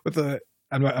with the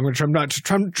I'm going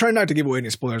to try not to give away any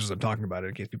spoilers as I'm talking about it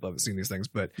in case people haven't seen these things,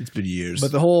 but It's been years.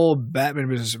 the whole Batman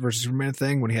versus Superman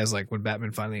thing when when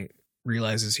Batman finally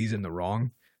realizes he's in the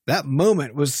wrong, that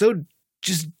moment was so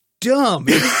just dumb.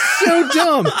 It was so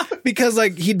dumb because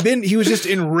like he was just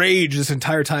enraged this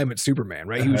entire time at Superman,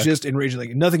 right? He was just enraged,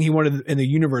 like nothing he wanted in the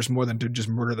universe more than to just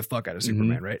murder the fuck out of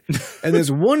Superman, right? And this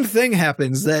one thing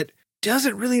happens that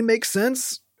doesn't really make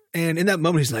sense. And in that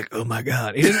moment, he's like, "Oh my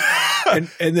god!" He doesn't,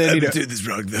 and then I've been doing this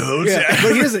wrong the whole yeah, time.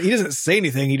 but he doesn't say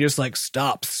anything. He just like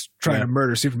stops trying to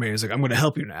murder Superman. He's like, "I'm going to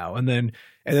help you now." And then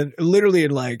literally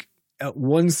in like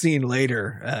one scene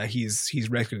later, he's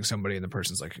rescuing somebody, and the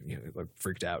person's like, like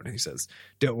freaked out, and he says,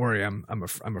 "Don't worry, I'm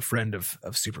a friend of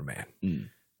Superman." Mm.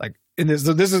 Like, and this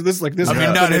is like this. I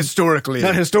mean, not historically,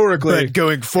 but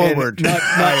going forward, not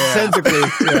sensically.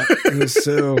 Yeah, it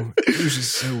was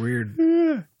just so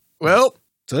weird. Well,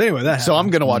 So anyway, that so I'm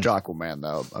happened. going to watch Aquaman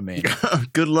though. I mean,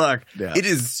 Good luck. Yeah. It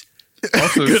is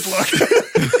also good luck.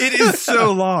 It is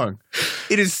so long.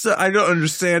 It is so, I don't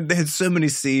understand. They had so many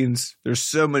scenes. There's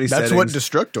so many that's settings. what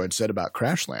Destructoid said about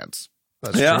Crashlands.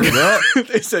 That's Yeah. true. Well,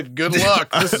 They said, "Good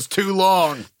luck. This is too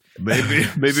long." maybe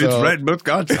it's So, right in both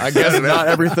contexts. I guess not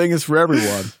everything is for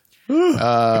everyone.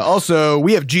 Also,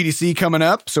 we have GDC coming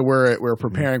up, so we're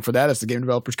preparing for that. It's the Game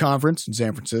Developers Conference in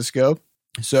San Francisco.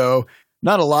 So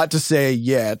not a lot to say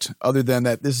yet, other than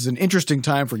that this is an interesting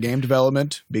time for game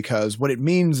development because what it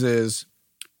means is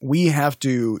we have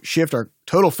to shift our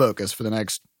total focus for the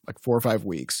next like 4 or 5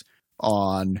 weeks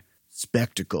on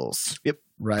spectacles. Yep.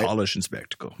 Right. Polish and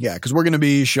spectacle. Yeah, because we're going to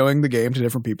be showing the game to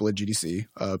different people at GDC,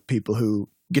 people who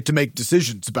get to make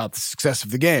decisions about the success of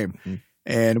the game,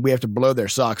 and we have to blow their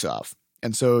socks off.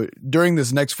 And so during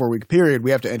this next 4-week period,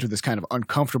 we have to enter this kind of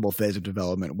uncomfortable phase of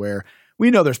development where we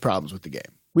know there's problems with the game.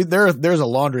 There's a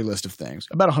laundry list of things,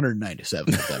 about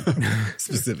 197 of them,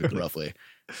 specifically, roughly,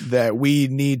 that we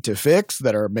need to fix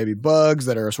that are maybe bugs,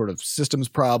 that are sort of systems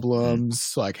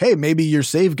problems. Like, hey, maybe your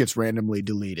save gets randomly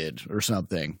deleted or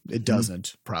something. It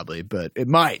doesn't, probably, but it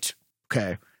might.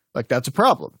 Okay. Like, that's a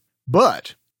problem.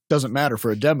 But doesn't matter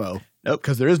for a demo. Nope,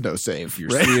 because there is no save. You're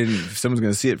right? seeing, if someone's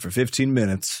going to see it for 15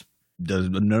 minutes,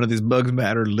 none of these bugs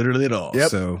matter literally at all.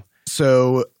 Yep.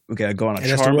 So we got to go on a It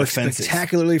has to charm work offensive.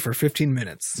 spectacularly for 15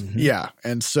 minutes. Yeah.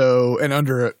 And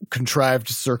under contrived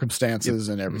circumstances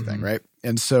and everything, right?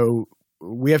 And so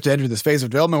we have to enter this phase of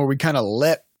development where we kind of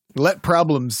let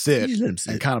problems sit You just let 'em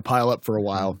sit. and kind of pile up for a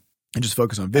while and just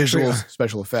focus on visuals, Actually,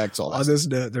 special effects, all that. On this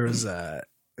note, there's a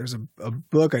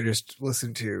book I just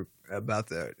listened to about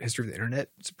the history of the internet.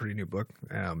 It's a pretty new book.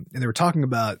 And they were talking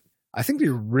about, I think, the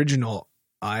original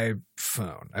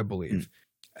iPhone, I believe.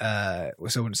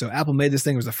 So Apple made this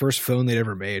thing. It was the first phone they'd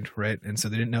ever made, right? And so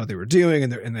they didn't know what they were doing,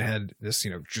 and they had this,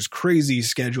 just crazy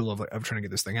schedule of trying to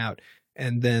get this thing out.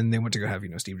 And then they went to go have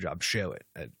Steve Jobs show it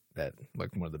at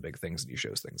like one of the big things that he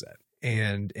shows things at,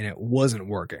 and it wasn't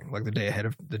working. Like the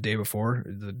day before,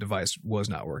 the device was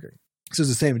not working. So it's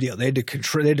the same deal. They had to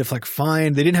control. They had to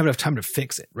find. They didn't have enough time to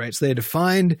fix it, right? So they had to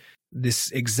find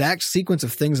this exact sequence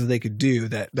of things that they could do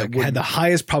that had the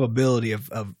highest probability of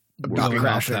not going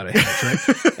off crashing. without a hitch,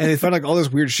 right? And they found like all this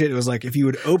weird shit. It was like if you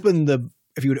would open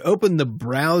the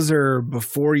browser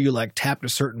before you like tapped a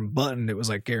certain button, it was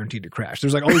like guaranteed to crash.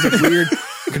 There's like all these like weird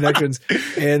connections,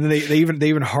 and then they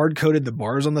even hard coded the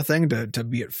bars on the thing to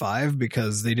be at 5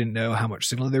 because they didn't know how much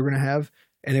signal they were going to have,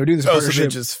 and they were doing this So partnership. they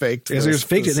just faked. Yeah, so they just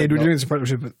faked it. And they were signal. doing this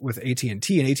partnership with AT&T,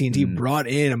 and AT&T brought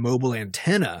in a mobile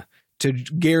antenna to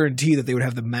guarantee that they would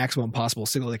have the maximum possible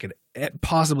signal they could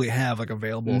possibly have like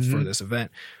available for this event,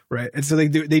 right? And so they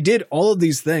did all of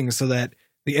these things so that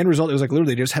the end result, it was like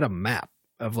literally they just had a map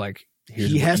of like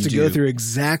he what has you to go do. through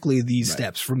exactly these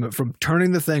steps from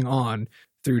turning the thing on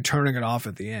through turning it off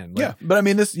at the end. Like, Yeah, but I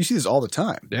mean, you see this all the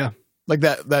time. yeah. like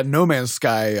that No Man's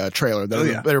Sky trailer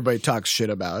that everybody talks shit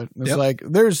about. It's like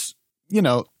there's, you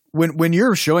know, when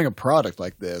you're showing a product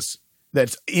like this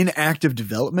that's in active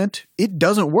development, it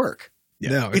doesn't work. Yeah.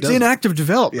 No, it's in active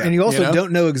development. And you also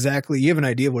don't know exactly, you have an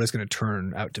idea of what it's going to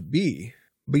turn out to be,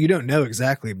 but you don't know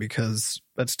exactly because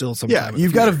that's still some time.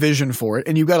 You've got a vision for it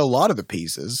and you've got a lot of the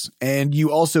pieces and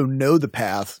you also know the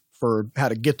path for how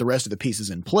to get the rest of the pieces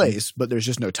in place, but there's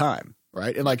just no time,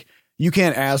 right? And like you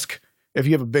can't ask if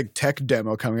you have a big tech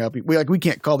demo coming up, we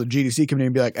can't call the GDC committee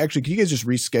and be like, actually, can you guys just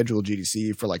reschedule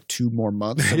GDC for like 2 more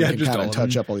months so we can kind of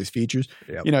touch up all these features?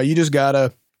 Yep. You know, you just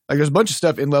gotta, like there's a bunch of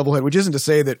stuff in Levelhead, which isn't to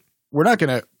say that we're not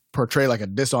going to portray like a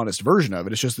dishonest version of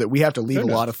it. It's just that we have to leave a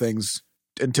lot of things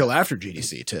until after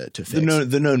GDC to fix.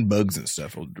 The known bugs and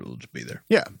stuff will just be there.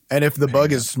 Yeah. And if the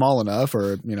bug is small enough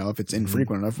or, you know, if it's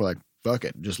infrequent enough, we're like, fuck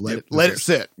it. Just let it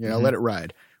sit, you know, let it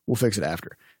ride. We'll fix it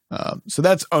after. So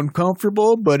that's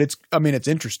uncomfortable, but it's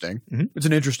interesting. Mm-hmm. It's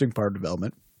an interesting part of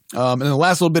development. And then the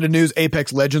last little bit of news,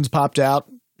 Apex Legends popped out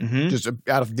just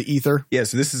out of the ether. Yeah.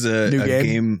 So this is a new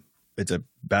game. It's a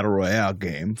battle royale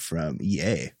game from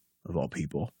EA of all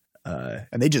people.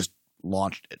 And they just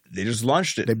launched it. They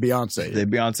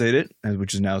Beyonce'd it,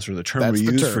 which is now sort of the term we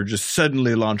use for just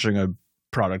suddenly launching a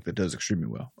product that does extremely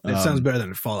well. It sounds better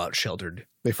than Fallout Sheltered.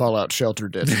 They Fallout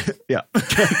Sheltered it. Yeah.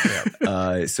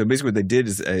 So basically what they did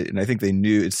is, and I think they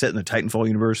knew, it's set in the Titanfall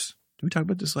universe. Did we talk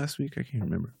about this last week? I can't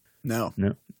remember. No.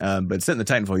 But it's set in the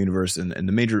Titanfall universe, and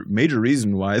the major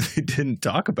reason why they didn't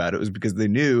talk about it was because they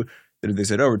knew that if they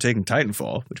said, oh, we're taking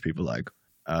Titanfall, which people like,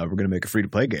 we're going to make a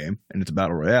free-to-play game, and it's a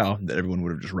battle royale, that everyone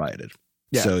would have just rioted.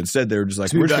 Yeah. So instead, they were just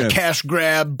like, we're just going to cash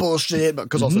grab bullshit,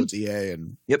 because also it's EA.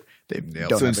 And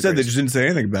so instead, they just didn't say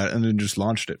anything about it, and then just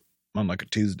launched it on like a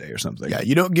Tuesday or something. Yeah,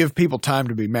 you don't give people time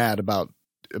to be mad about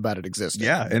it existing.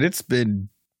 Yeah, and it's been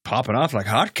popping off like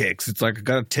hotcakes. It's like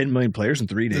got 10 million players in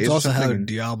 3 days. It's also how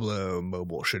Diablo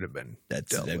Mobile should have been.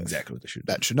 That's exactly what they should.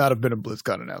 That should not have been a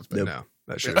BlizzCon announcement. No,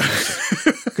 that should have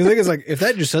been. Because I think it's like if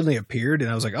that just suddenly appeared and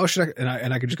I was like, oh, should I?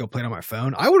 And I could just go play it on my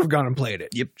phone. I would have gone and played it.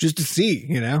 Yep, just to see,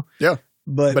 you know. Yeah.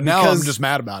 But now I'm just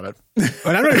mad about it.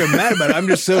 But I'm not even mad about it. I'm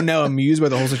just so now amused by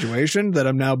the whole situation that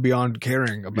I'm now beyond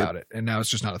caring about it. And now it's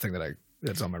just not a thing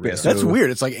that's on my radar. That's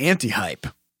weird. It's like anti-hype.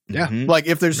 Yeah. Mm-hmm. Like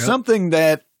if there's something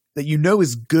that you know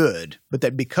is good, but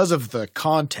that because of the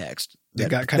context that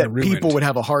got kind of ruined, people would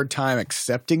have a hard time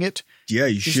accepting it. Yeah,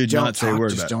 you should not say a word.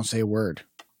 Just don't say a word.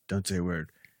 Don't say a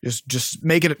word. Just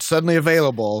make it suddenly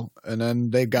available, and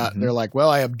then they're like, well,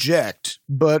 I object,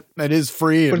 but it is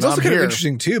free. But it's also kind of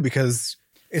interesting too because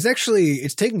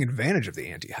it's taking advantage of the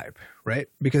anti-hype, right?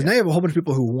 Because now you have a whole bunch of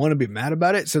people who want to be mad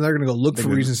about it, so they're going to go look for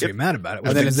reasons to be mad about it.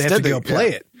 And then they have to go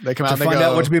play it. They come out to find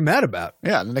out what to be mad about.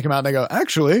 Yeah, and then they come out and they go,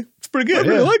 actually, it's pretty good. I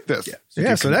really like this.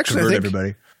 Yeah. So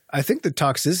actually, I think the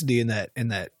toxicity in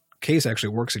that case actually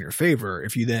works in your favor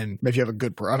if you have a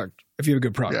good product. If you have a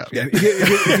good product, yeah.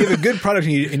 If you have a good product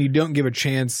and you don't give a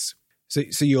chance, so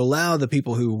you allow the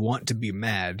people who want to be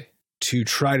mad to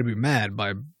try to be mad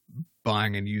by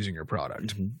buying and using your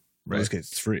product. Mm-hmm. Right. In this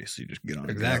case, it's free, so you just get on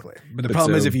it. Exactly. But the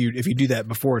problem is if you do that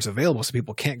before it's available, so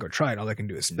people can't go try it, all they can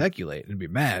do is speculate and be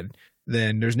mad,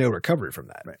 then there's no recovery from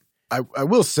that. Right. I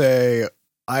will say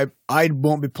I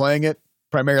won't be playing it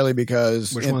primarily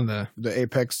because the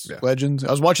Apex Legends.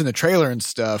 I was watching the trailer and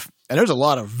stuff, and there's a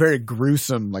lot of very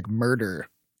gruesome like murder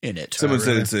in it. Someone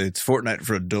said it's Fortnite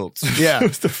for adults. Yeah,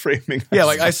 it's the framing. Yeah,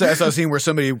 like I saw a scene where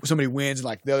somebody wins, and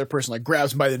like the other person like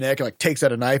grabs him by the neck and like takes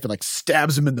out a knife and like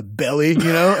stabs him in the belly,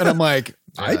 you know. And I'm like,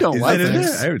 I don't like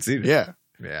this. I haven't seen it. Yeah,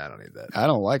 I don't need that. I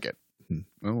don't like it. I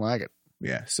don't like it.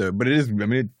 Yeah. So, but it is. I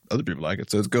mean, other people like it,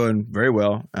 so it's going very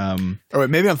well. Oh wait,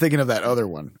 maybe I'm thinking of that other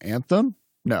one, Anthem.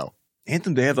 No,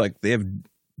 Anthem. They have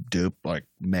dope like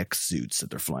mech suits that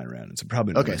they're flying around, and so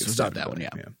probably okay. So stop that one. Yeah.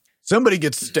 Somebody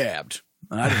gets stabbed.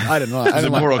 I didn't know. Is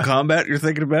it Mortal Kombat you're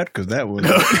thinking about? Because that was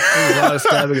there's a lot of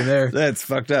stabbing in there. That's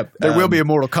fucked up. There will be a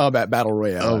Mortal Kombat battle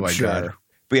royale. Oh my god!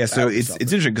 But yeah, so it's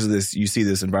interesting because of this. You see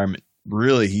this environment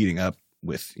really heating up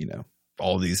with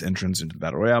all these entrants into the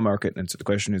battle royale market, and so the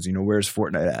question is, where's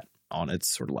Fortnite at on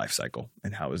its sort of life cycle,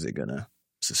 and how is it going to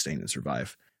sustain and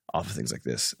survive off of things like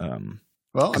this?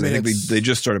 Well, I mean, I think they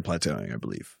just started plateauing, I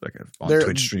believe, like on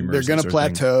Twitch streamers. They're going to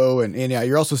plateau, and yeah,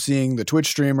 you're also seeing the Twitch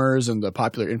streamers and the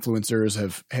popular influencers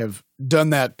have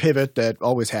done that pivot that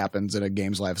always happens in a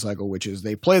game's life cycle, which is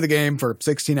they play the game for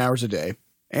 16 hours a day,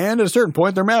 and at a certain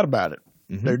point, they're mad about it.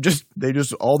 Mm-hmm. They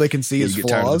just all they can see is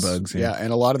flaws. Bugs, yeah,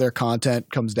 and a lot of their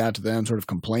content comes down to them sort of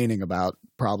complaining about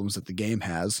problems that the game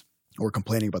has, or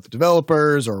complaining about the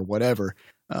developers or whatever,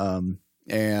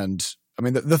 and. I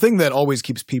mean, the thing that always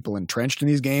keeps people entrenched in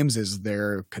these games is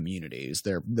their communities,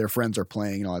 their friends are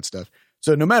playing and all that stuff.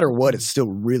 So no matter what, it's still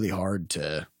really hard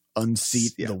to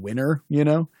unseat the winner, you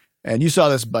know? And you saw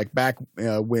this like back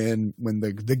when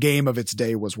the game of its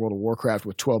day was World of Warcraft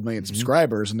with 12 million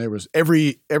subscribers, and there was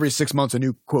every 6 months a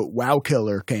new quote WoW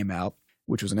killer came out,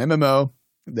 which was an MMO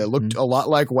that looked a lot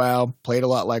like WoW, played a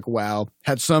lot like WoW,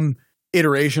 had some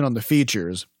iteration on the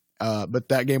features, but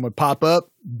that game would pop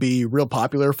up, be real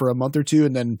popular for a month or two,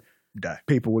 and then Die.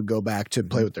 people would go back to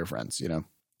play with their friends, you know?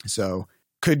 So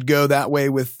could go that way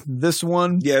with this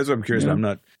one. Yeah, that's what I'm curious. Yeah.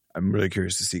 About. I'm really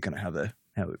curious to see kind of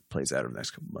how it plays out over the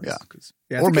next couple months. Yeah. 'Cause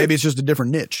Or maybe it's just a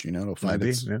different niche, you know, it'll find maybe,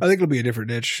 its. yeah. I think it'll be a different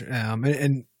niche,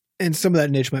 and some of that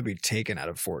niche might be taken out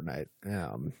of Fortnite.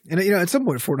 And you know, at some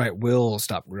point, Fortnite will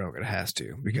stop growing. It has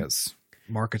to because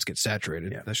markets get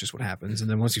saturated. Yeah. That's just what happens. And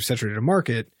then once you've saturated a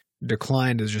market,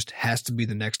 decline has to be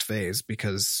the next phase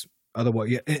because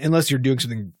otherwise, unless you're doing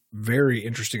something very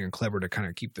interesting and clever to kind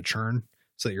of keep the churn,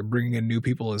 so that you're bringing in new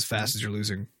people as fast as you're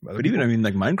losing. But even, I mean,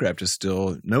 like Minecraft is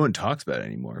still, no one talks about it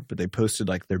anymore, but they posted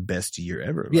like their best year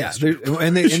ever. Yeah.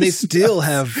 And they still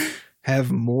have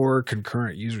more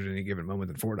concurrent users at any given moment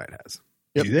than Fortnite has.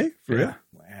 Yep. Do they? For Yeah. real?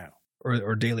 Wow.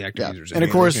 Or daily active Yeah. users. And of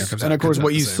Yeah, course, comes out what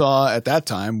the you same. saw at that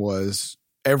time was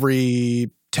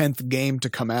every 10th game to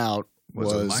come out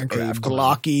was a Minecraft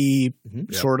blocky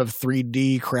Mhm. sort of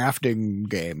 3D crafting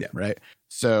game, right?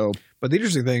 So But the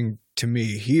interesting thing to me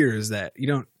here is that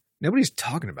nobody's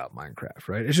talking about Minecraft,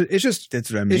 right? It's just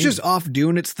That's what I mean. it's just off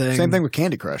doing its thing. same thing with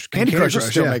Candy Crush. Candy Candy Crush is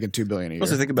Crush, still yeah. making $2 billion a year.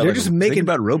 Also, think about They're like, just think making-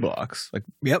 about Roblox. Like,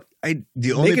 Yep.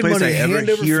 the only Making place I money ever hand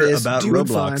over hear fist, about doing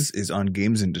Roblox is on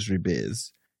Games Industry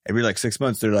Biz. Every like 6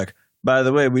 months, they're like, by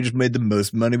the way, we just made the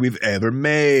most money we've ever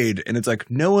made, and it's like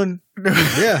no one.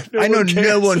 Yeah. I know one cares.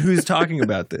 no one who's talking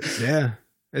about this. Yeah.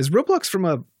 Is Roblox from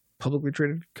a publicly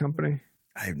traded company?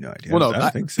 I have no idea. well, no, I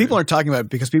don't think so. people aren't talking about it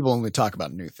because people only talk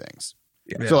about new things.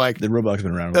 Yeah. So like The Roblox has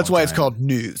been around. that's a long why it's time. called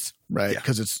news, right? Yeah.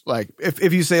 Because it's like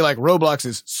if you say like Roblox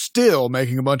is still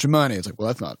making a bunch of money, it's like, well,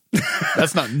 that's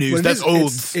not news. Well, it that's is-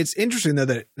 old. It's interesting though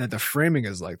that the framing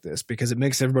is like this because it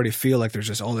makes everybody feel like there's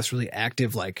just all this really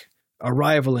active like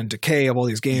arrival and decay of all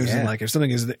these games and Yeah. like if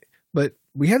something is, but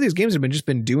we have these games that have just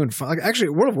been doing fun. Like actually,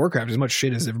 World of Warcraft, as much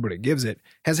shit as everybody gives it,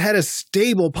 has had a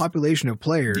stable population of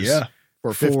players. Yeah.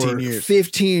 for 15 years.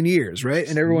 15 years, right?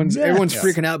 And everyone's Yes.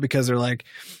 freaking out because they're like,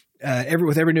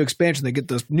 with every new expansion, they get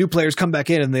those new players come back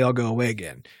in and they all go away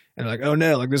again. And they're like, oh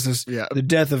no, like this is Yeah. the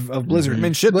death of Blizzard. I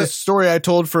mean, shit, But- the story I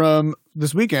told from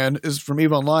this weekend is from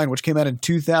EVE Online, which came out in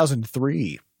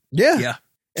 2003. Yeah. Yeah.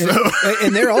 And,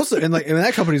 and they're also, and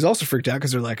that company's also freaked out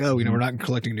because they're like, oh, we're not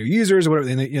collecting new users or whatever.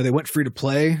 And they went free to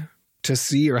play to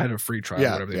see or had a free trial,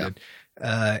 Yeah, whatever they yeah. did.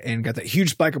 And got that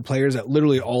huge spike of players that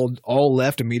literally all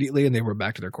left immediately and they were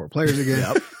back to their core players again.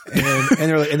 and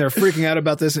they're freaking out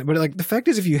about this. But like the fact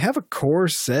is, if you have a core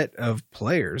set of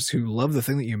players who love the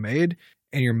thing that you made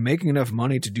and you're making enough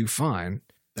money to do fine,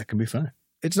 That can be fun.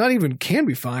 it's not even can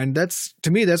be fine. That's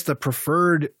to me, that's the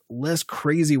preferred, less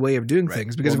crazy way of doing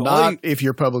things because Well, of all not if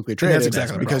you're publicly And traded, that's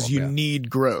exactly the because problem, you need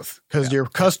growth. Because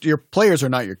your players are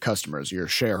not your customers. Your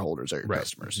shareholders are your Right.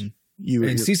 customers. Mhm.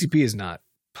 You're- CCP is not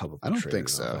publicly I don't traded, think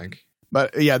so. think.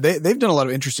 But yeah, they've done a lot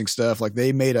of interesting stuff. Like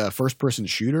they made a first person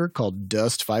shooter called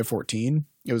Dust 514.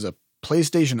 It was a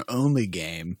PlayStation only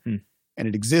game, and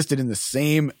it existed in the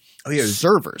same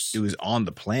servers. It was on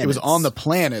the planet. It was on the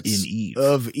planets in Eve.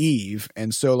 of Eve,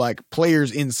 and so like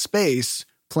players in space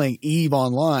playing Eve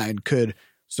online could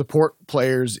support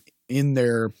players in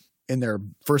their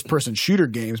first person shooter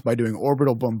games by doing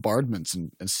orbital bombardments and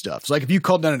stuff. So like if you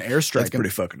called down an airstrike, That's pretty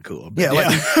fucking cool. yeah,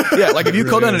 like if you It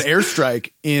call down really an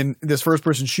airstrike in this first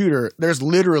person shooter, there's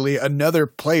literally another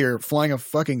player flying a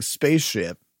fucking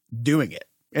spaceship doing it.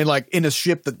 And like in a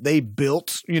ship that they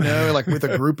built, like with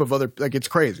a group of other, like it's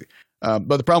crazy. But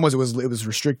the problem was it was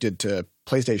restricted to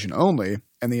PlayStation only,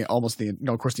 and of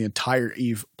course the entire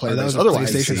Eve player that base was a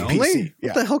otherwise PlayStation is only? PC.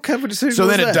 What the hell kind of decision So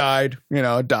was then it that? died.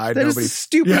 It died. That is Nobody. the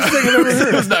stupidest thing I've ever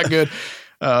heard. It was not good.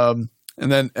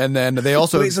 And then they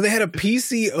also Wait, so they had a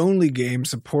PC only game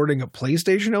supporting a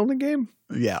PlayStation only game?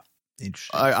 yeah.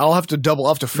 Interesting. I'll have to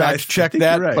fact check think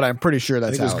that, you're right. but I'm pretty sure I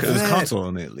that's think how it it was is. That- console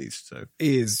only at least. So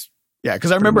Is Yeah,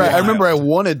 because I remember I Wild.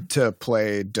 wanted to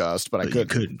play Dust, but I But you couldn't.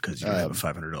 couldn't because you have a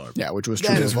 $500. Yeah, which was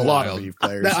That true is of a lot wild. of Eve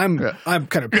players. I'm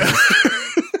kind of pissed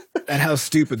at how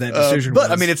stupid that decision but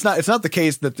was. I mean, it's not the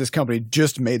case that this company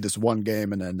just made this one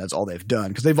game and then that's all they've done,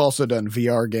 because they've also done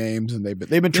VR games and they've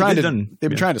been trying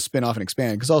to spin off and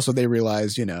expand, because also they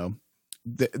realize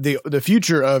the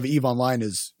future of EVE Online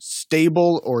is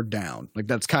stable or down. Like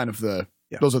that's kind of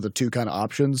those are the two kind of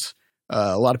options.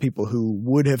 A lot of people who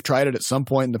would have tried it at some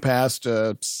point in the past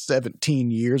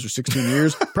 17 years or 16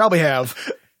 years probably have.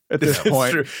 at this It's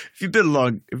point. true. If you've been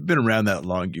around that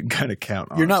long, you can kind of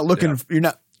count on You're not it. looking.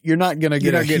 You're not going to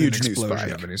get a getting an huge new explosion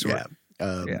spike. of any sort.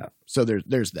 Yeah. So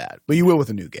there's that, but you will with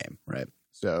a new game, right?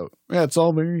 So yeah, it's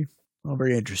all very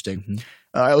interesting. Mm-hmm.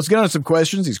 All right, let's get on to some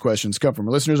questions. These questions come from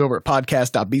our listeners over at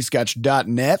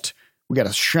podcast.bscotch.net. We got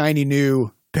a shiny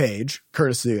new page,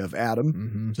 courtesy of Adam.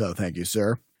 Mm-hmm. So thank you,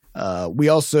 sir. We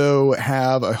also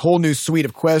have a whole new suite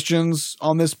of questions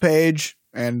on this page,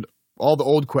 and all the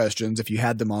old questions. If you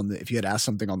had asked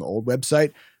something on the old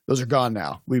website, those are gone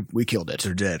now. We killed it.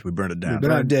 They're dead. We burned it down. They're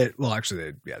not dead. Well,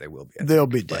 actually, they will be. They'll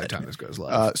be by the dead. time this goes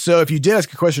live. So if you did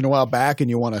ask a question a while back and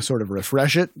you want to sort of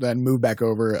refresh it, then move back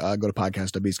over, go to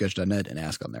podcast.bsketch.net and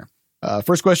ask on there.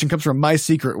 First question comes from My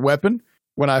Secret Weapon.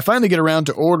 When I finally get around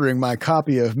to ordering my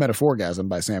copy of Metaphorgasm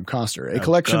by Sam Coster, a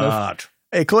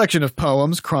collection of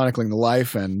poems chronicling the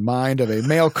life and mind of a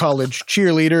male college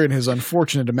cheerleader and his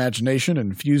unfortunate imagination,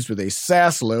 infused with a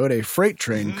sass load a freight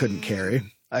train couldn't carry.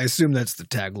 I assume that's the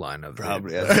tagline of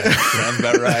Probably. Sounds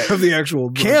about right. of the actual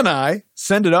book. Can I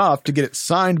send it off to get it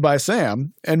signed by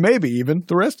Sam and maybe even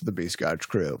the rest of the B-Scotch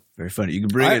crew? Very funny. You can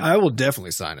bring it. I will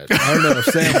definitely sign it. I don't know if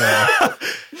Sam will.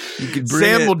 You can bring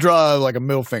Sam it. will draw like a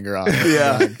middle finger on it.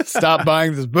 Yeah. Like, stop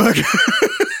buying this book.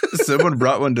 Someone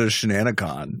brought one to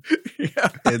Shenanigans Yeah.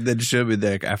 and then showed me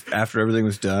that after everything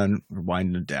was done, we're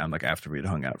winding it down, like after we had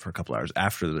hung out for a couple hours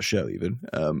after the show even.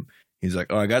 He's like,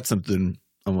 "Oh, I got something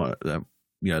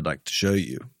I'd like to show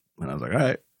you." And I was like, "All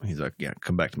right." He's like, "Yeah,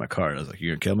 come back to my car." And I was like,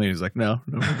 "You gonna kill me?" And he's like, No,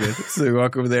 we're good." So we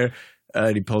walk over there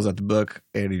and he pulls out the book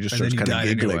and he just And starts then you kind of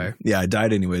died giggling. anyway. Yeah, I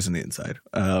died anyways on the inside.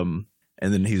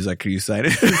 And then he was like, "Can you sign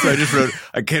it?" So I just wrote,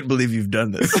 "I can't believe you've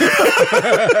done this."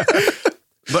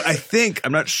 But I think,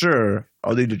 I'm not sure,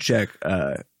 I'll need to check.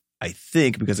 I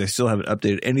think because I still haven't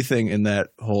updated anything in that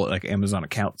whole like Amazon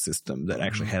account system that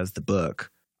actually has the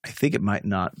book, I think it might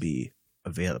not be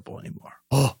available anymore.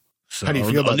 Oh, So how do you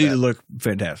feel about I'll need that? to look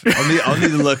fantastic. I'll need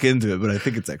to look into it, but I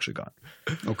think it's actually gone.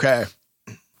 Okay.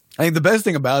 I think the best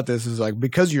thing about this is like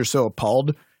because you're so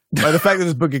appalled by the fact that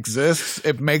this book exists,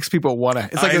 it makes people want to.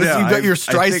 It's like I know. you've got your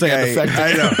I think Streisand effect.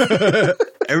 I know.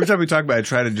 Every time we talk about it, I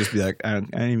try to just be like, I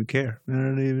don't even care. I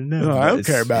don't even know. No, I But don't it's,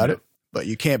 care about you it. But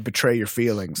you can't betray your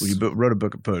feelings. When you wrote a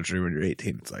book of poetry when you're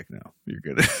 18, it's like, no, you're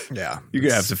good. Yeah. You're going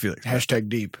to have to feel it. Hashtag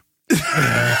deep.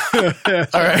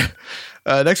 All right.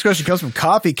 Next question comes from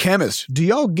Coffee Chemist. Do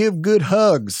y'all give good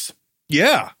hugs?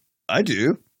 Yeah, I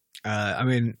do. I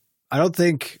mean, I don't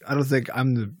think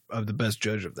I'm the best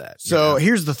judge of that. So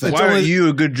here's the thing. Why aren't you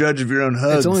a good judge of your own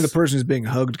hugs? It's only the person who's being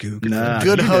hugged who can. Nah.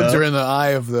 Good you hugs know. are in the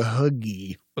eye of the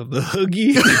huggy. The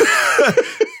huggy.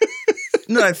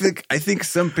 No, I think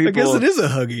some people. I guess it is a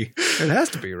huggy. It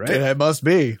has to be, right? It must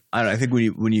be. I don't know. I think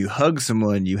when you hug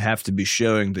someone, you have to be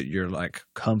showing that you're like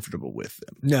comfortable with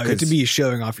them. No, you have to be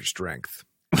showing off your strength.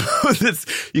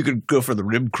 You could go for the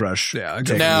rib crush. Yeah,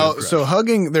 technique. Now, crush. so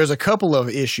hugging, there's a couple of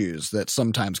issues that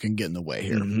sometimes can get in the way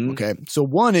here. Mhm. Okay. So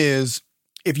one is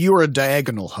if you are a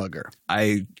diagonal hugger,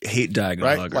 I hate diagonal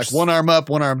right? huggers. Like one arm up,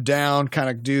 one arm down, kind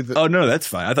of do the. Oh no, that's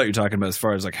fine. I thought you were talking about as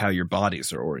far as like how your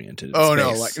bodies are oriented. In Oh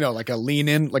no, space. like a lean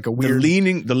in, like a the weird.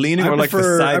 leaning, I or like the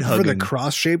prefer side the hugging.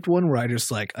 cross-shaped one where I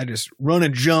just run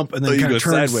and jump and Oh, then you kind go of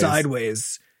turn sideways.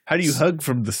 sideways. How do you hug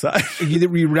from the side?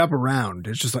 You wrap around.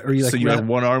 It's just like, or you like so you wrap, have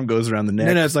one arm goes around the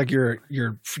neck. no, it's like your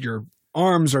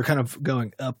arms are kind of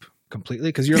going up completely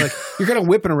because you're kind of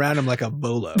whipping around them like a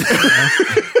bolo. You know?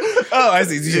 Oh, I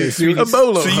see. So you- a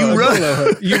bolo. So hug. you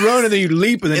run, You run and then you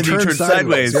leap and then and then you turn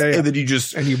sideways, Yeah, yeah. and then you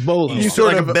just and you bolo. You off.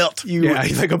 sort like of a belt. You, Yeah,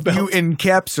 like a belt. You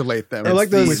encapsulate them. or like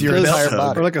those with your those- entire hug.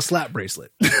 body. or like a slap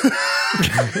bracelet.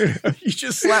 You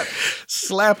just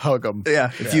slap hug them.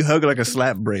 yeah. If you hug like a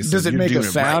slap bracelet, Does it you're make a doing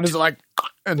it sound? right. Is it like?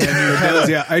 And then you It kind does, of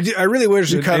yeah. I really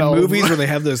wish in kinda- movies where they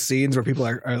have those scenes where people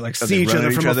are like they see each run other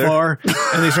at from each other? afar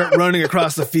and they start running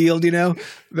across the field. You know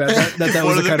that was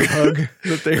One the of the- kind of hug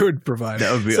that they would provide.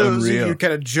 That would be so unreal. you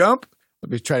kind of jump.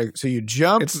 Let me try to. So you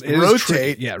jump, It is rotate,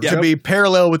 tricky. Yeah, to jump. be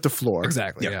parallel with the floor,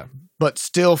 Exactly. Yep. Yeah. but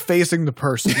still facing the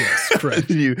person. Yes. Correct.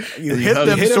 You you hit hug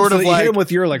them You hit sort him, of you like hit him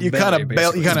with your like you belly, kind of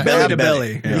basically. you kind of belly to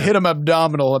belly. You hit them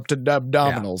abdominal up to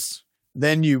abdominals.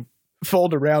 Then you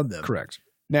fold around them. Correct.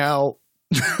 Now,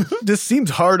 this seems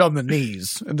hard on the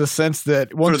knees in the sense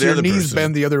that once the your other knees person.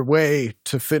 bend the other way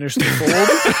to finish the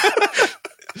fold,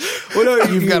 Well,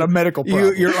 no, you've got a medical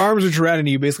problem. Your arms are around and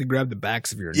you basically grab the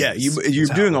backs of your Yeah, knees. you're That's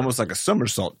how doing it almost like a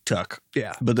somersault tuck,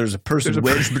 Yeah. but there's a person There's a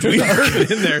wedged person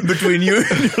between in there. between you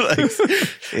and your legs.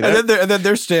 You know? and then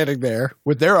they're standing there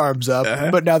with their arms up, Uh-huh.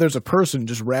 but now there's a person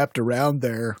just wrapped around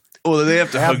there, Well, they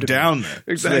have to hug Abdomen. down there. So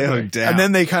Exactly. they hug down. and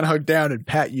then they kind of hug down and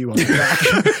pat you on the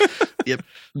back.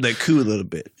 They coo a little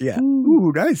bit. Yeah.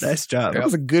 Ooh, nice. Nice job. That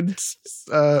was a good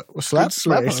slap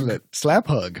hug. Slap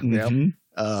hug.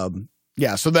 Mhm.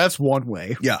 Yeah, so that's one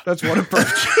way. Yeah. That's one approach.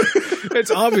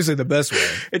 It's obviously the best way.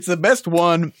 It's the best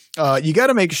one. You got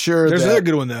to make sure There's that another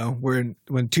good one though, where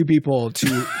when two people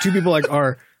like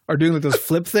are doing like those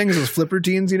flip things, those flip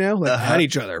routines, like at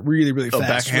each other really, really fast.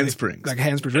 Back handsprings. Like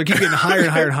handsprings. They keep getting higher and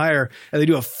higher and higher, and they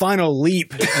do a final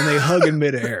leap and they hug in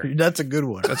midair. that's a good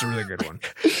one. That's a really good one.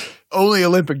 Only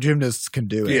Olympic gymnasts can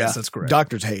do it. Yes, that's correct.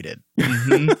 Doctors hate it.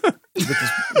 Mhm. With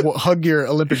this, hug your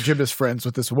Olympic gymnast friends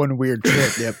with this one weird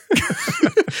trick. Yep.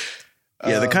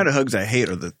 Yeah, the kind of hugs I hate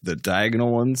are the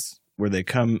diagonal ones where they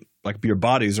come like your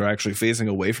bodies are actually facing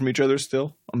away from each other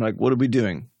still. I'm like, what are we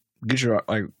doing? Get your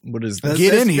what is this?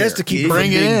 Get in here. That's to keep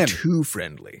Bring from it being in. too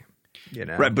friendly.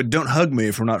 Right, but don't hug me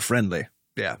if we're not friendly.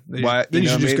 Yeah. Why? Then you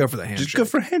know should what I just mean? go for the handshake. Just go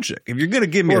for a handshake. If you're gonna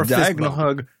give me Or a a fist diagonal bump.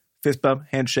 hug, fist bump,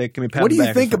 handshake, give me a pat. What do on the you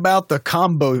back think and about the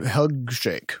combo hug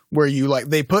shake where you like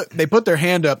they put their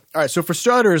hand up? All right, so for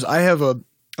starters, I have a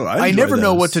Oh, I enjoy never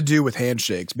know those. what to do with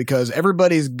handshakes because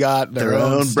everybody's got Their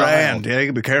own style. brand. Yeah, you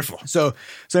can be careful. So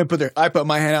I put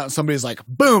my hand out and somebody's like,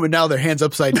 boom, and now their hand's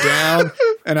upside down.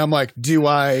 And I'm like, do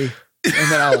I? And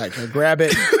then I'll like grab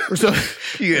it. Or so.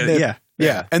 Yeah.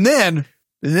 And then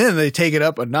they take it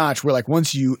up a notch where like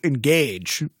once you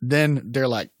engage, then they're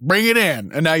like, bring it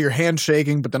in. And now you're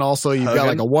handshaking, but then also you've got Hugging.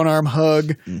 like a one-arm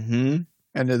hug. Mm-hmm.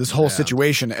 And this whole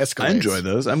situation escalates. I enjoy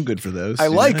those. I'm good for those. I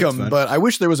like it's them, fun. but I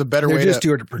wish there was a better They're way just to.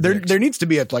 too hard to predict. There needs to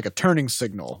be a turning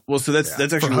signal. Well, so that's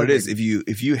actually for what it is.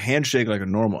 If you handshake like a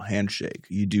normal handshake,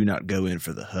 you do not go in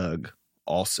for the hug.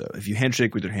 Also, if you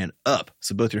handshake with your hand up,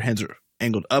 so both your hands are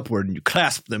angled upward and you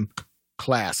clasp them.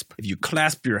 Clasp. If you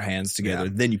clasp your hands together,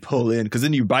 then you pull in because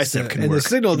then your bicep can and work. the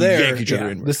signal And you there, yank each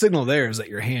other inward. the signal there is that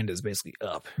your hand is basically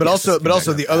up. But also you're the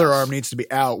not other gonna arm needs to be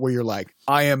out where you're like,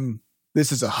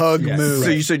 this is a hug Yes. move. So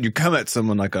you said you come at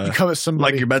someone like You come at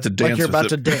somebody like you're about to dance, like you're about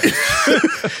to with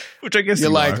dance. which I guess You're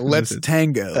you like, are. let's Listen.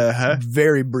 tango Uh-huh.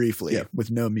 very briefly Yep.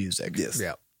 with no music. Yes.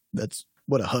 Yeah. That's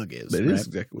what a hug is. That right? is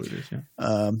exactly what it is.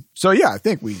 Yeah. So yeah, I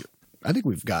think we've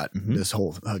got Mhm. this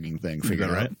whole hugging thing You figured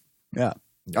got it out. Yeah.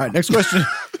 All right. Next question.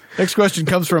 Next question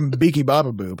comes from Beaky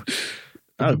Baba Boop.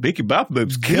 Oh, Beaky Bop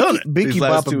Boop's killing it. Beaky these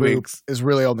last Baba 2 Boop weeks. is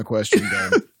really on the question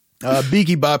game.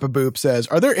 Beaky Baba Boop says,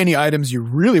 "Are there any items you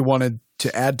really wanted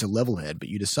to add to Levelhead, but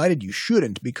you decided you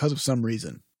shouldn't because of some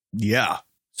reason?" Yeah,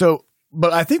 So,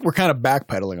 but I think we're kind of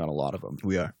backpedaling on a lot of them.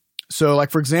 we are. So,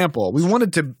 like for example, we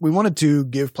wanted to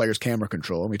give players camera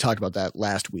control, and we talked about that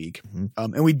last week. Mhm.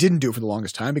 And we didn't do it for the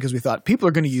longest time because we thought people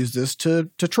are going to use this to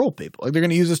troll people, like they're going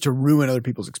to use this to ruin other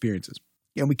people's experiences,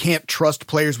 and we can't trust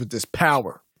players with this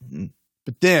power. Mhm.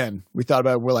 But then we thought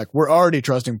about it. We're already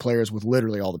trusting players with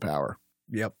literally all the power.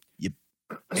 Yep.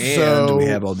 And So- we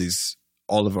have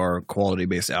all of our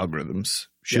quality-based algorithms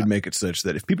should make it such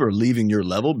that if people are leaving your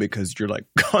level because you're like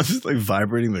constantly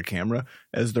vibrating the camera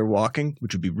as they're walking,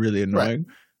 which would be really annoying.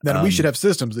 Then we should have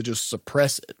systems that just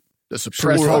suppress it. That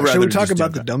suppress. we're all fire. rather Should we just talk do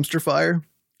about the that. dumpster fire?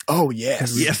 Oh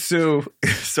yes. Yeah, so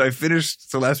I finished.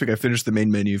 So last week I finished the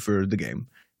main menu for the game,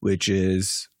 which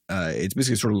is it's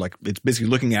basically sort of like it's basically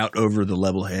looking out over the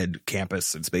Levelhead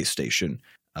campus and space station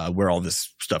where all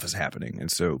this stuff is happening. And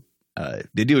so the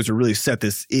idea was to really set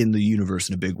this in the universe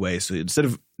in a big way. So instead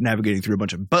of navigating through a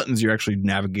bunch of buttons, you're actually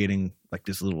navigating like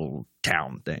this little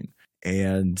town thing.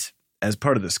 And as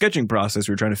part of the sketching process,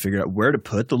 we were trying to figure out where to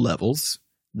put the levels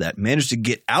that managed to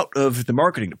get out of the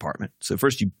marketing department. So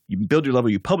first you build your level,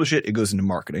 you publish it, it goes into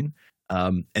marketing.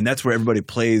 And that's where everybody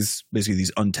plays basically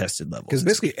these untested levels. Because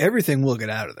basically everything will get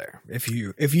out of there if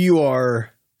you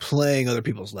are playing other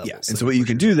people's levels. Yeah. And so what you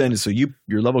can do then is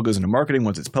your level goes into marketing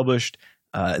once it's published,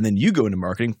 and then you go into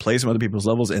marketing, play some other people's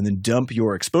levels, and then dump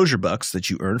your exposure bucks that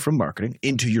you earn from marketing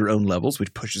into your own levels,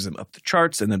 which pushes them up the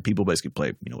charts, and then people basically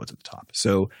play what's at the top.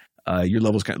 So your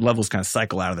levels kind of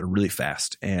cycle out of there really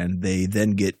fast, and they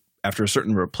then get after a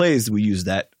certain number of plays, we use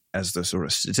that as the sort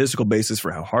of statistical basis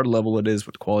for how hard a level it is,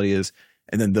 what the quality is,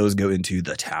 and then those go into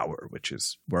the tower, which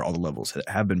is where all the levels that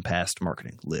have been past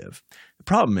marketing live. The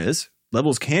problem is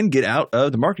levels can get out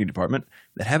of the marketing department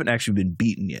that haven't actually been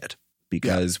beaten yet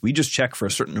because we just check for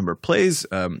a certain number of plays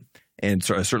and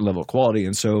a certain level of quality.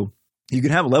 And so you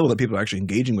can have a level that people are actually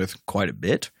engaging with quite a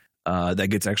bit that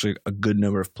gets actually a good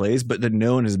number of plays, but that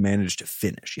no one has managed to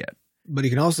finish yet. But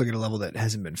you can also get a level that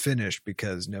hasn't been finished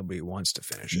because nobody wants to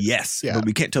finish it. Yes, Yeah. but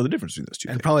we can't tell the difference between those two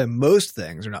And things. probably most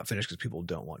things are not finished because people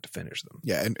don't want to finish them.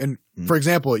 Yeah, and for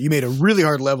example, you made a really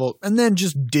hard level and then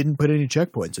just didn't put any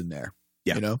checkpoints in there.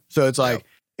 Yeah. So it's like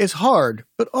it's hard,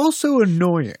 but also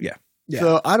annoying. Yeah. Yeah.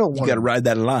 So I don't You want got to ride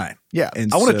that line. Yeah.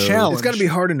 And I want to so- challenge. It's got to be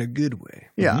hard in a good way.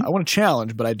 Yeah. Mhm. I want to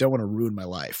challenge, but I don't want to ruin my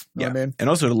life. You know what I mean? And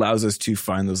also it allows us to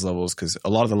find those levels because a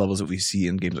lot of the levels that we see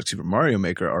in games like Super Mario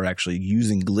Maker are actually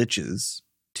using glitches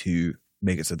to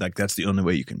make it so that that's the only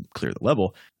way you can clear the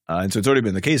level. And so it's already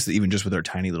been the case that even just with our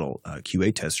tiny little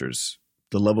QA testers,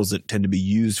 the levels that tend to be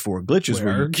used for glitches Wait,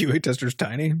 where are QA testers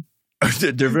tiny?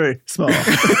 they're very small.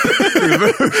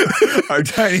 Our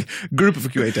tiny group of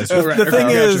QA testers. Right, The okay, thing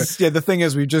gotcha. is, the thing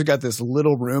is, we just got this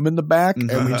little room in the back, and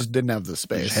we Mhm. just didn't have the You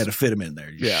space. just had to fit them in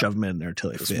there. You Yeah. shove them in there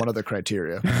until they That's fit. one of the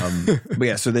criteria. But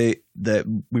yeah, so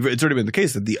it's already been the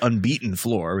case that the unbeaten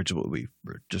floor, which is what we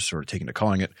were just sort of taking to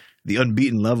calling it, the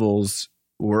unbeaten levels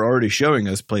were already showing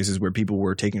us places where people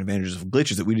were taking advantages of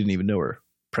glitches that we didn't even know were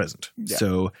present. Yeah.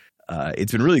 So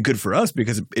it's been really good for us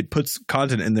because it puts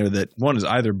content in there that one is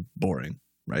either boring,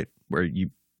 right, where you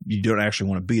don't actually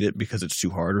want to beat it because it's too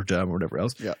hard or dumb or whatever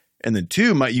else. Yeah. And then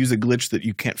two might use a glitch that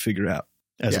you can't figure out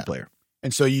as Yeah. a player.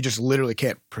 And so you just literally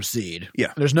can't proceed.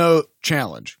 Yeah. There's no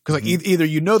challenge. Because Mhm. either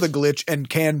you know the glitch and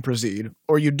can proceed,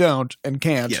 or you don't and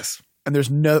can't. Yes. And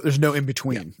there's no in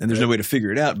between. And there's no way to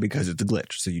figure it out because it's a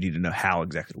glitch. So you need to know how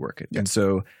exactly to work it. Yeah. And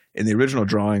so in the original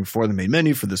drawing for the main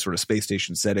menu for this sort of space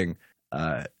station setting,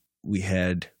 we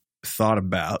had thought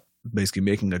about basically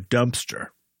making a dumpster,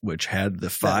 which had the That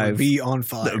would five. be on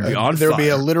fire. That would be on There'll be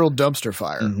a fire. literal dumpster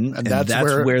fire. Mhm. And that's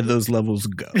where those levels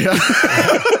go. Yeah.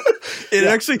 It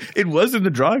actually it was in the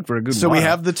drawing for a good So while. we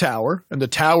have the tower, and the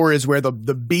tower is where the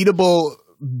beatable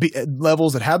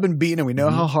levels that have been beaten, and we know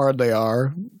Mhm. how hard they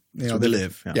are. That's where they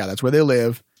live. Yeah, that's where they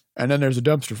live. And then there's a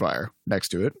dumpster fire next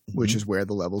to it, which Mhm. is where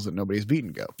the levels that nobody's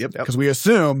beaten go. Yep. Because we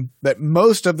assume that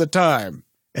most of the time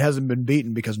it hasn't been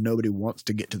beaten because nobody wants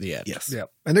to get to the end. Yes. Yeah,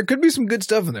 and there could be some good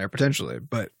stuff in there potentially,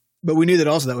 but we knew that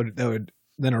also that would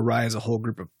then arise a whole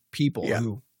group of people Yeah.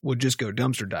 who would just go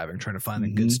dumpster diving trying to find the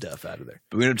good Mhm. stuff out of there.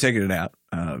 But we ended up taking it out.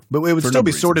 But it would For still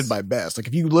be number sorted reasons. by best. Like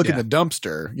if you look Yeah. in the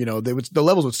dumpster, the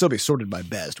levels would still be sorted by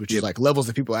best, which is Yep. like levels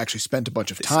that people actually spent a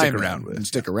bunch of They time stick in around with. and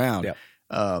stick around. Yep.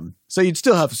 So you'd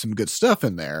still have some good stuff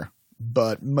in there,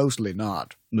 but mostly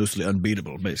not. Mostly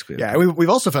unbeatable, basically. Yeah, we've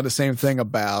also found the same thing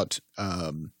about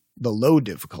the low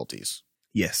difficulties.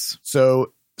 Yes.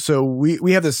 So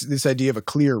we have this idea of a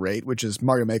clear rate, which is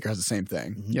Mario Maker has the same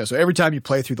thing. Mhm. So every time you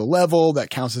play through the level, that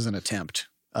counts as an attempt.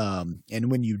 And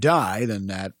when you die, then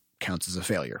that counts as a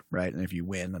failure, right? And if you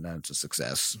win, then that's a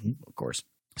success, Mhm. of course.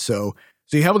 So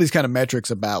you have all these kind of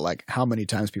metrics about like how many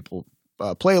times people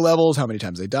play levels, how many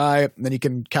times they die, and then you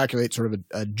can calculate sort of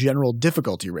a general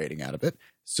difficulty rating out of it.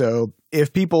 So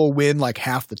if people win like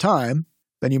half the time,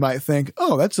 then you might think,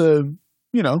 oh, that's a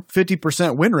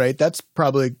 50% win rate. That's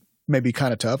probably maybe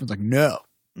kind of tough. It's like, no,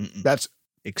 Mm-mm. that's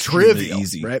Extremely trivial,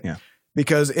 easy. right? Yeah.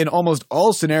 because in almost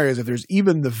all scenarios, if there's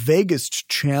even the vaguest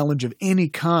challenge of any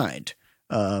kind,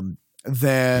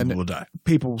 then People will die.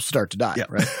 people start to die, Yeah.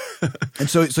 right? And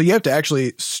so you have to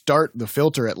actually start the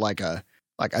filter at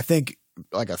I think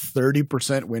a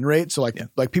 30% win rate. So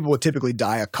like people would typically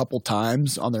die a couple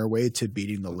times on their way to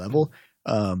beating the level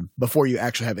before you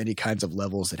actually have any kinds of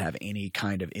levels that have any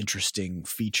kind of interesting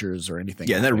features or anything.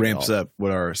 Yeah, and that happening at ramps all.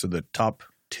 up so the top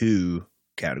two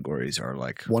categories are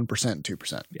like 1% and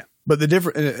 2%. Yeah. But the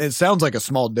difference, it sounds like a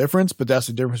small difference, but that's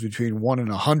the difference between 1 in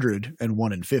 100 and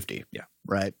 1 in 50. Yeah.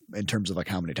 Right. In terms of like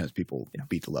how many times people Yeah.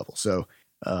 beat the level. So,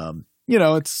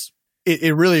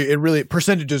 it really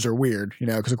percentages are weird,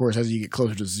 because of course, as you get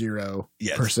closer to 0%,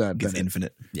 it's then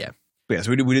infinite. Yeah. But yeah,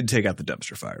 so we did take out the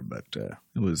dumpster fire, but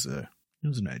it was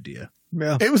an idea.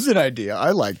 Yeah. it was an idea.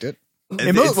 I liked it. And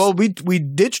it's- We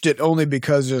ditched it only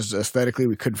because just aesthetically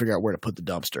we couldn't figure out where to put the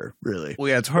dumpster, really. Well,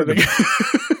 yeah, it's hard to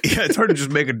it's hard to just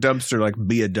make a dumpster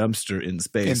be a dumpster in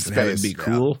space and have it be space, yeah.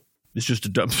 cool. It's just a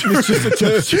dumpster. It's just a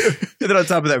dumpster. And then on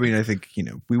top of that, I think,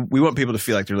 we want people to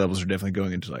feel like their levels are definitely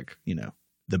going into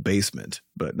the basement,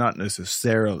 but not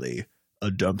necessarily a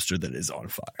dumpster that is on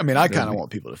fire. I mean, I kind of want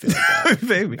people to feel like that.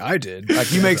 Maybe. I did.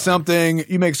 Like you make something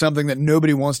that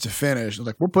nobody wants to finish. It's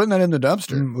like, we're putting that in the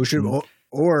dumpster. We should,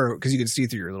 or because you can see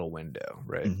through your little window,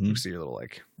 right? Mhm. You can see your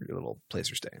little place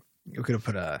you're staying. You could have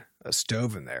put a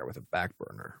stove in there with a back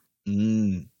burner.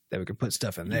 Mm, Then we could put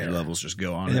stuff in there. your levels just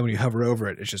go on. And then when you hover over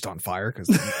it, it's just on fire because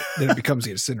then it becomes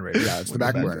the incinerator. Yeah, it's the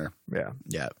back burner. Yeah.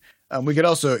 Yeah. We could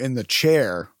also, in the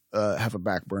chair, have a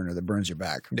back burner that burns your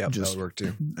back. Yeah. That Just, would work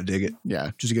too. I dig it.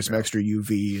 yeah, just to get some extra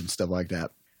UV and stuff like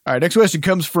that. All right, next question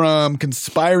comes from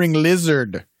Conspiring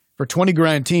Lizard for 20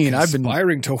 grindteen. I've been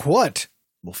Aspiring to what?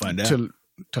 We'll find out.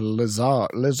 to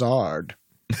Lizard,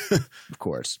 of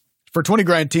course. For 20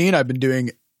 grindteen, I've been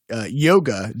doing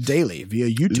yoga daily via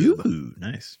YouTube. Ooh,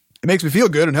 nice. It makes me feel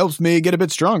good and helps me get a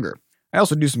bit stronger. I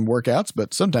also do some workouts,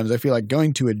 but sometimes I feel like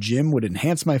going to a gym would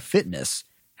enhance my fitness.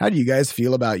 How do you guys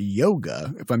feel about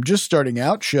yoga? If I'm just starting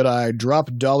out, should I drop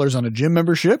dollars on a gym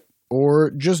membership or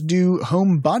just do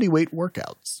home body weight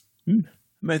workouts? I mean,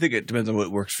 I think it depends on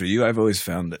what works for you. I've always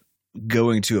found that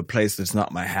going to a place that's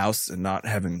not my house and not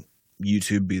having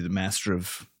YouTube be the master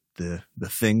of the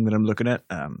thing that I'm looking at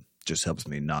just helps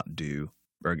me not do,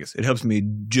 or I guess it helps me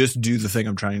just do the thing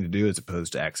I'm trying to do as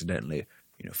opposed to accidentally,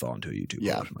 fall into a YouTube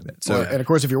or something like that. So, and of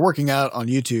course, if you're working out on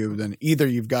YouTube, then either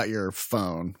you've got your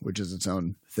phone, which is its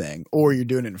own thing, or you're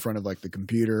doing it in front of like the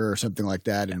computer or something like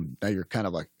that, and now you're kind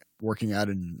of like working out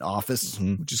in an office,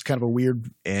 which is kind of a weird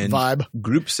vibe.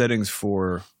 Group settings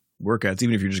for workouts,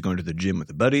 even if you're just going to the gym with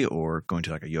a buddy or going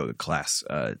to like a yoga class,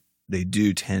 they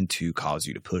do tend to cause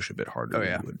you to push a bit harder than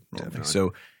you would normally. Definitely.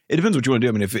 So it depends what you want to do.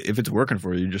 I mean, if it's working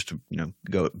for you, just to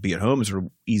go be at home and sort of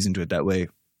ease into it that way,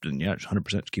 then yeah, just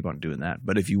 100% keep on doing that.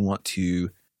 But if you want to,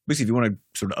 basically, if you want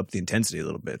to sort of up the intensity a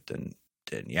little bit, then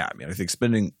yeah, I mean, I think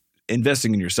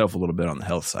investing in yourself a little bit on the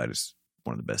health side is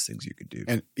one of the best things you could do.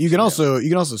 And you can also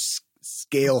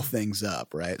scale things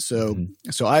up, right? So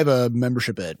so I have a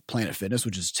membership at Planet Fitness,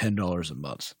 which is $10 a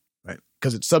month, right?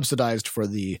 Because it's subsidized for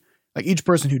each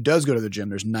person who does go to the gym.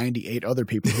 There's 98 other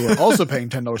people who are also paying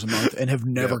 $10 a month and have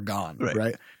never gone,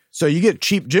 right? So you get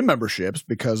cheap gym memberships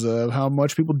because of how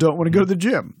much people don't want to go to the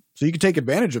gym. So you can take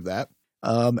advantage of that.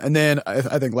 And then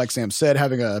I think, like Sam said,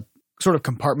 having a sort of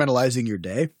compartmentalizing your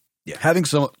day, having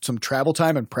some travel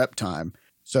time and prep time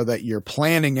so that you're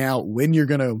planning out when you're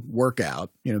going to work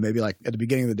out, maybe like at the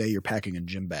beginning of the day, you're packing a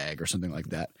gym bag or something like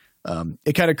that.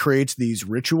 It kind of creates these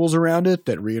rituals around it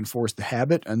that reinforce the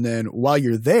habit. And then while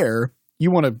you're there,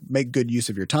 you want to make good use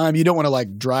of your time. You don't want to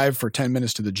like drive for 10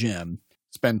 minutes to the gym,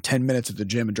 spend 10 minutes at the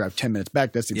gym and drive 10 minutes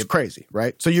back. That seems crazy,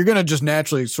 right? So you're going to just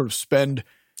naturally sort of spend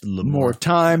a little more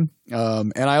time.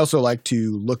 And I also like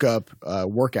to look up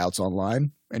workouts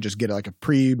online and just get like a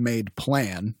pre-made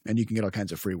plan, and you can get all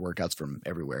kinds of free workouts from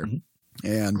everywhere.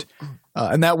 And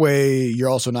that way you're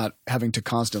also not having to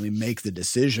constantly make the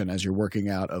decision as you're working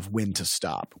out of when to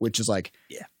stop, which is like,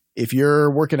 if you're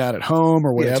working out at home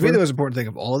or whatever. To me, the most important thing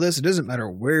of all of this, it doesn't matter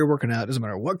where you're working out. It doesn't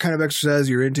matter what kind of exercise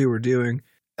you're into or doing.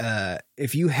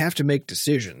 If you have to make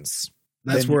decisions,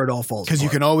 that's where it all falls apart. Because you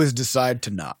can always decide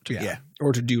to not.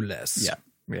 Or to do less.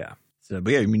 Yeah. So,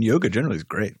 but yeah, I mean, yoga generally is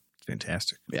great. It's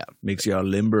fantastic. Yeah. Makes you all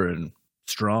limber and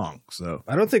strong. So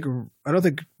I don't think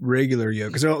regular yoga,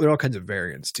 because there are all kinds of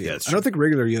variants too. I don't think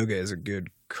regular yoga is a good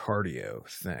cardio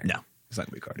thing. No, it's not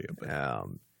going to be cardio.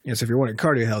 But so if you're wanting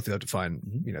cardio health, you have to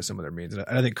find some other means. And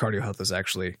I think cardio health is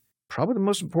actually probably the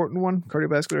most important one,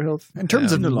 cardiovascular health. In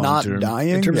terms of not dying.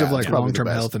 In terms of like long-term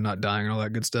health and not dying and all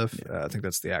that good stuff. I think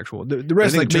that's the actual. The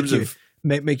rest like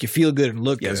make you feel good and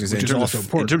look good, which is also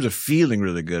important. In terms of feeling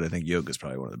really good, I think yoga is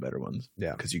probably one of the better ones.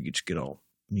 Yeah. Because you get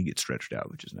stretched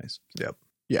out, which is nice. Yep.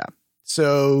 Yeah.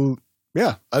 So,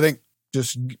 I think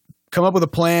just come up with a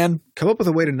plan. Come up with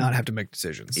a way to not have to make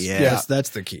decisions. Yeah. That's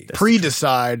the key.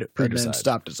 Pre-decide and then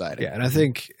stop deciding. Yeah. And I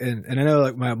think, and I know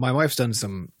like my wife's done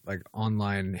some like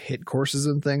online HIIT courses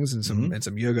and things and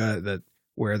some yoga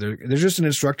where there's just an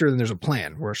instructor and there's a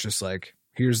plan where it's just like,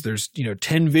 there's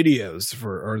 10 videos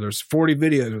or there's 40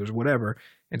 videos or whatever.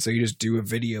 And so you just do a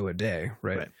video a day.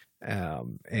 Right.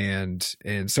 And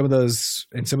some of those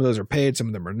are paid, some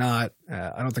of them are not.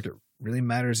 I don't think it really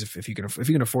matters if you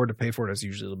can afford to pay for it. It's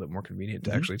usually a little bit more convenient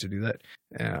to actually to do that.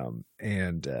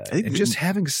 And just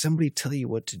having somebody tell you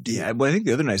what to do. Yeah. Well, I think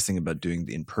the other nice thing about doing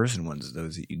the in-person ones is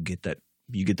that you get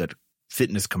that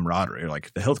fitness camaraderie, or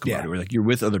like the health camaraderie, where like you're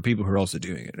with other people who are also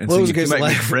doing it. And so you might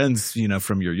make friends,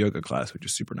 from your yoga class, which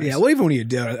is super nice. Yeah. Well, even when you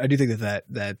do it, I do think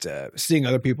that seeing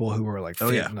other people who are like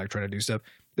fit and like trying to do stuff.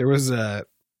 There was I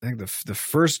think the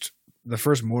first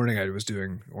morning I was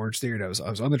doing Orange Theory, I was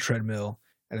on the treadmill,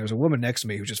 and there was a woman next to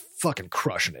me who was just fucking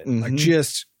crushing it, like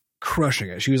just crushing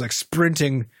it. She was like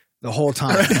sprinting the whole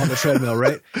time on the treadmill,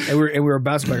 right? And we were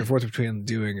bouncing back and forth between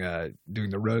doing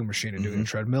the rowing machine and doing the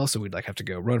treadmill. So we'd like have to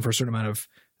go run for a certain amount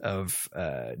of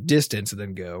distance and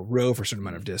then go row for a certain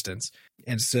amount of distance.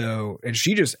 And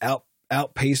she just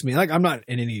outpaced me. Like, I'm not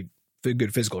in any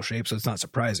good physical shape, so it's not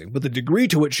surprising. But the degree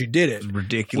to which she did it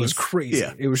ridiculous, was crazy.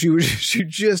 Yeah. She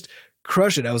just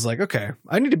crushed it. I was like, okay,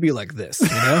 I need to be like this.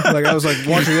 Like I was like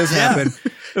watching this happen.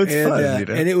 It's fun,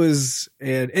 and it was,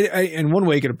 and one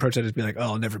way you could approach that is be like, oh,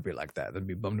 I'll never be like that. Then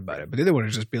be bummed about it. But the other one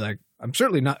is just be like, I'm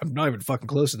not even fucking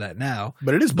close to that now.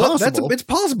 But it is possible. It's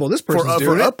possible. This person's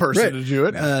for a person to do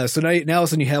it. So now all of a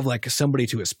sudden you have like somebody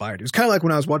to aspire to. It's kind of like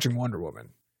when I was watching Wonder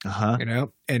Woman.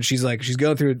 And she's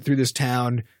going through this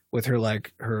town with her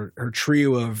like her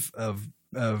trio of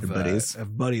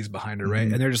buddies behind her, right?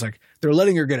 Mhm. And they're just like they're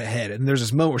letting her get ahead. And there's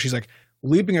this moment where she's like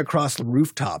leaping across the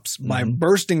rooftops by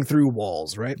bursting through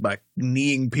walls, right? By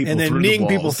kneeing people and then through kneeing the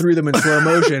people walls. through them in slow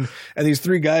motion. And these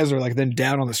three guys are like then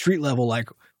down on the street level, like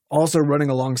also running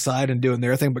alongside and doing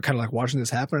their thing, but kind of like watching this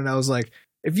happen. And I was like,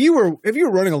 if you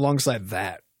were running alongside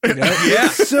that, you know,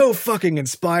 it's so fucking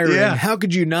inspiring. Yeah. How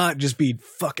could you not just be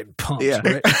fucking pumped? Yeah.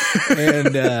 Right?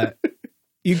 And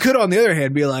you could, on the other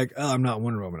hand, be like, "Oh, I'm not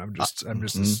Wonder Woman. I'm just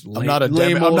this I'm not a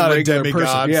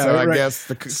demigod, Yeah, so I right.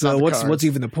 guess So what's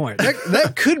even the point?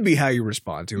 That could be how you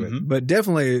respond to it, but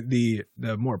definitely the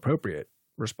more appropriate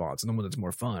response and the one that's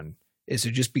more fun is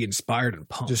to just be inspired and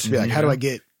pumped. just be like, how do I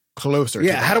get closer?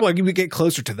 to how that? do I get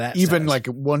closer to that? even status? like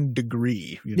 1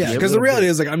 degree? yeah, because the reality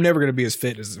is like I'm never going to be as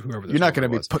fit as whoever. You're not going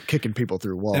to be kicking people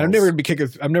through walls. And I'm never going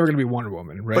to be Wonder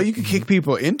Woman, right? But you can kick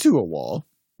people into a wall.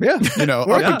 yeah, You know,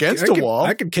 Or up against a wall.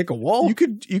 I could kick a wall. You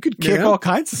could kick Yeah. all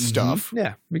kinds of stuff.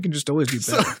 Yeah, we can just always do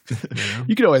So- better. you know?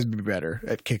 You could always be better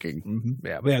at kicking.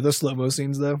 Yeah, but yeah, those slow mo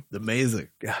scenes though, Amazing.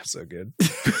 God, so good.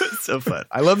 So fun.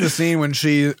 I love the scene when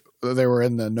they were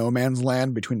in the no man's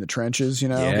land between the trenches, you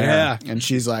know? Yeah. And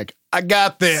she's like, I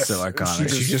got this. So She iconic.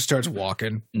 just starts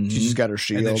walking, She just got her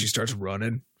shield. and then she starts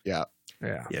running. Yeah.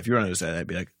 Yeah. Yeah, if you're on the other side, I'd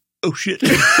be like, oh shit. you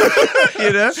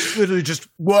know? Literally just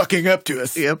walking up to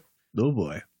us. Yep. Oh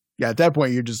boy. Yeah, at that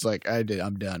point, you're just like,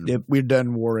 I'm done. Yep. We're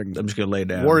done warring. I'm just gonna lay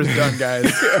down. War is done,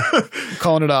 guys.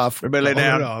 Calling it off. Everybody lay Calling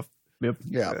down. it off. Yep.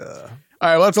 Yeah. All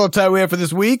right, well, that's all the time we have for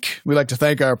this week. We'd like to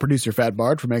thank our producer, Fat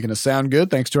Bard, for making us sound good.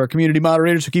 Thanks to our community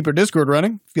moderators who keep our Discord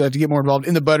running. If you'd like to get more involved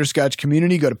in the Butterscotch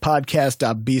community, go to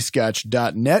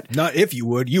podcast.bscotch.net. Not if you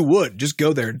would just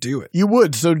go there and do it. You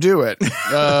would, so do it.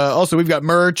 Also, we've got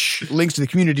merch, links to the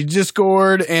community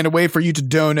Discord, and a way for you to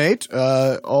donate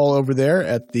all over there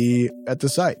at the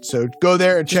site. So go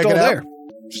there and check Just it all out. there.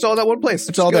 Just all that one place.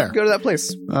 It's all there. Go to that place.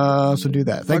 So do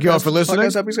that. Thank you all for listening.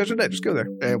 Podcast.bscotch.net. Just go there.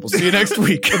 And we'll see you next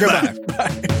week. Goodbye.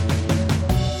 Bye.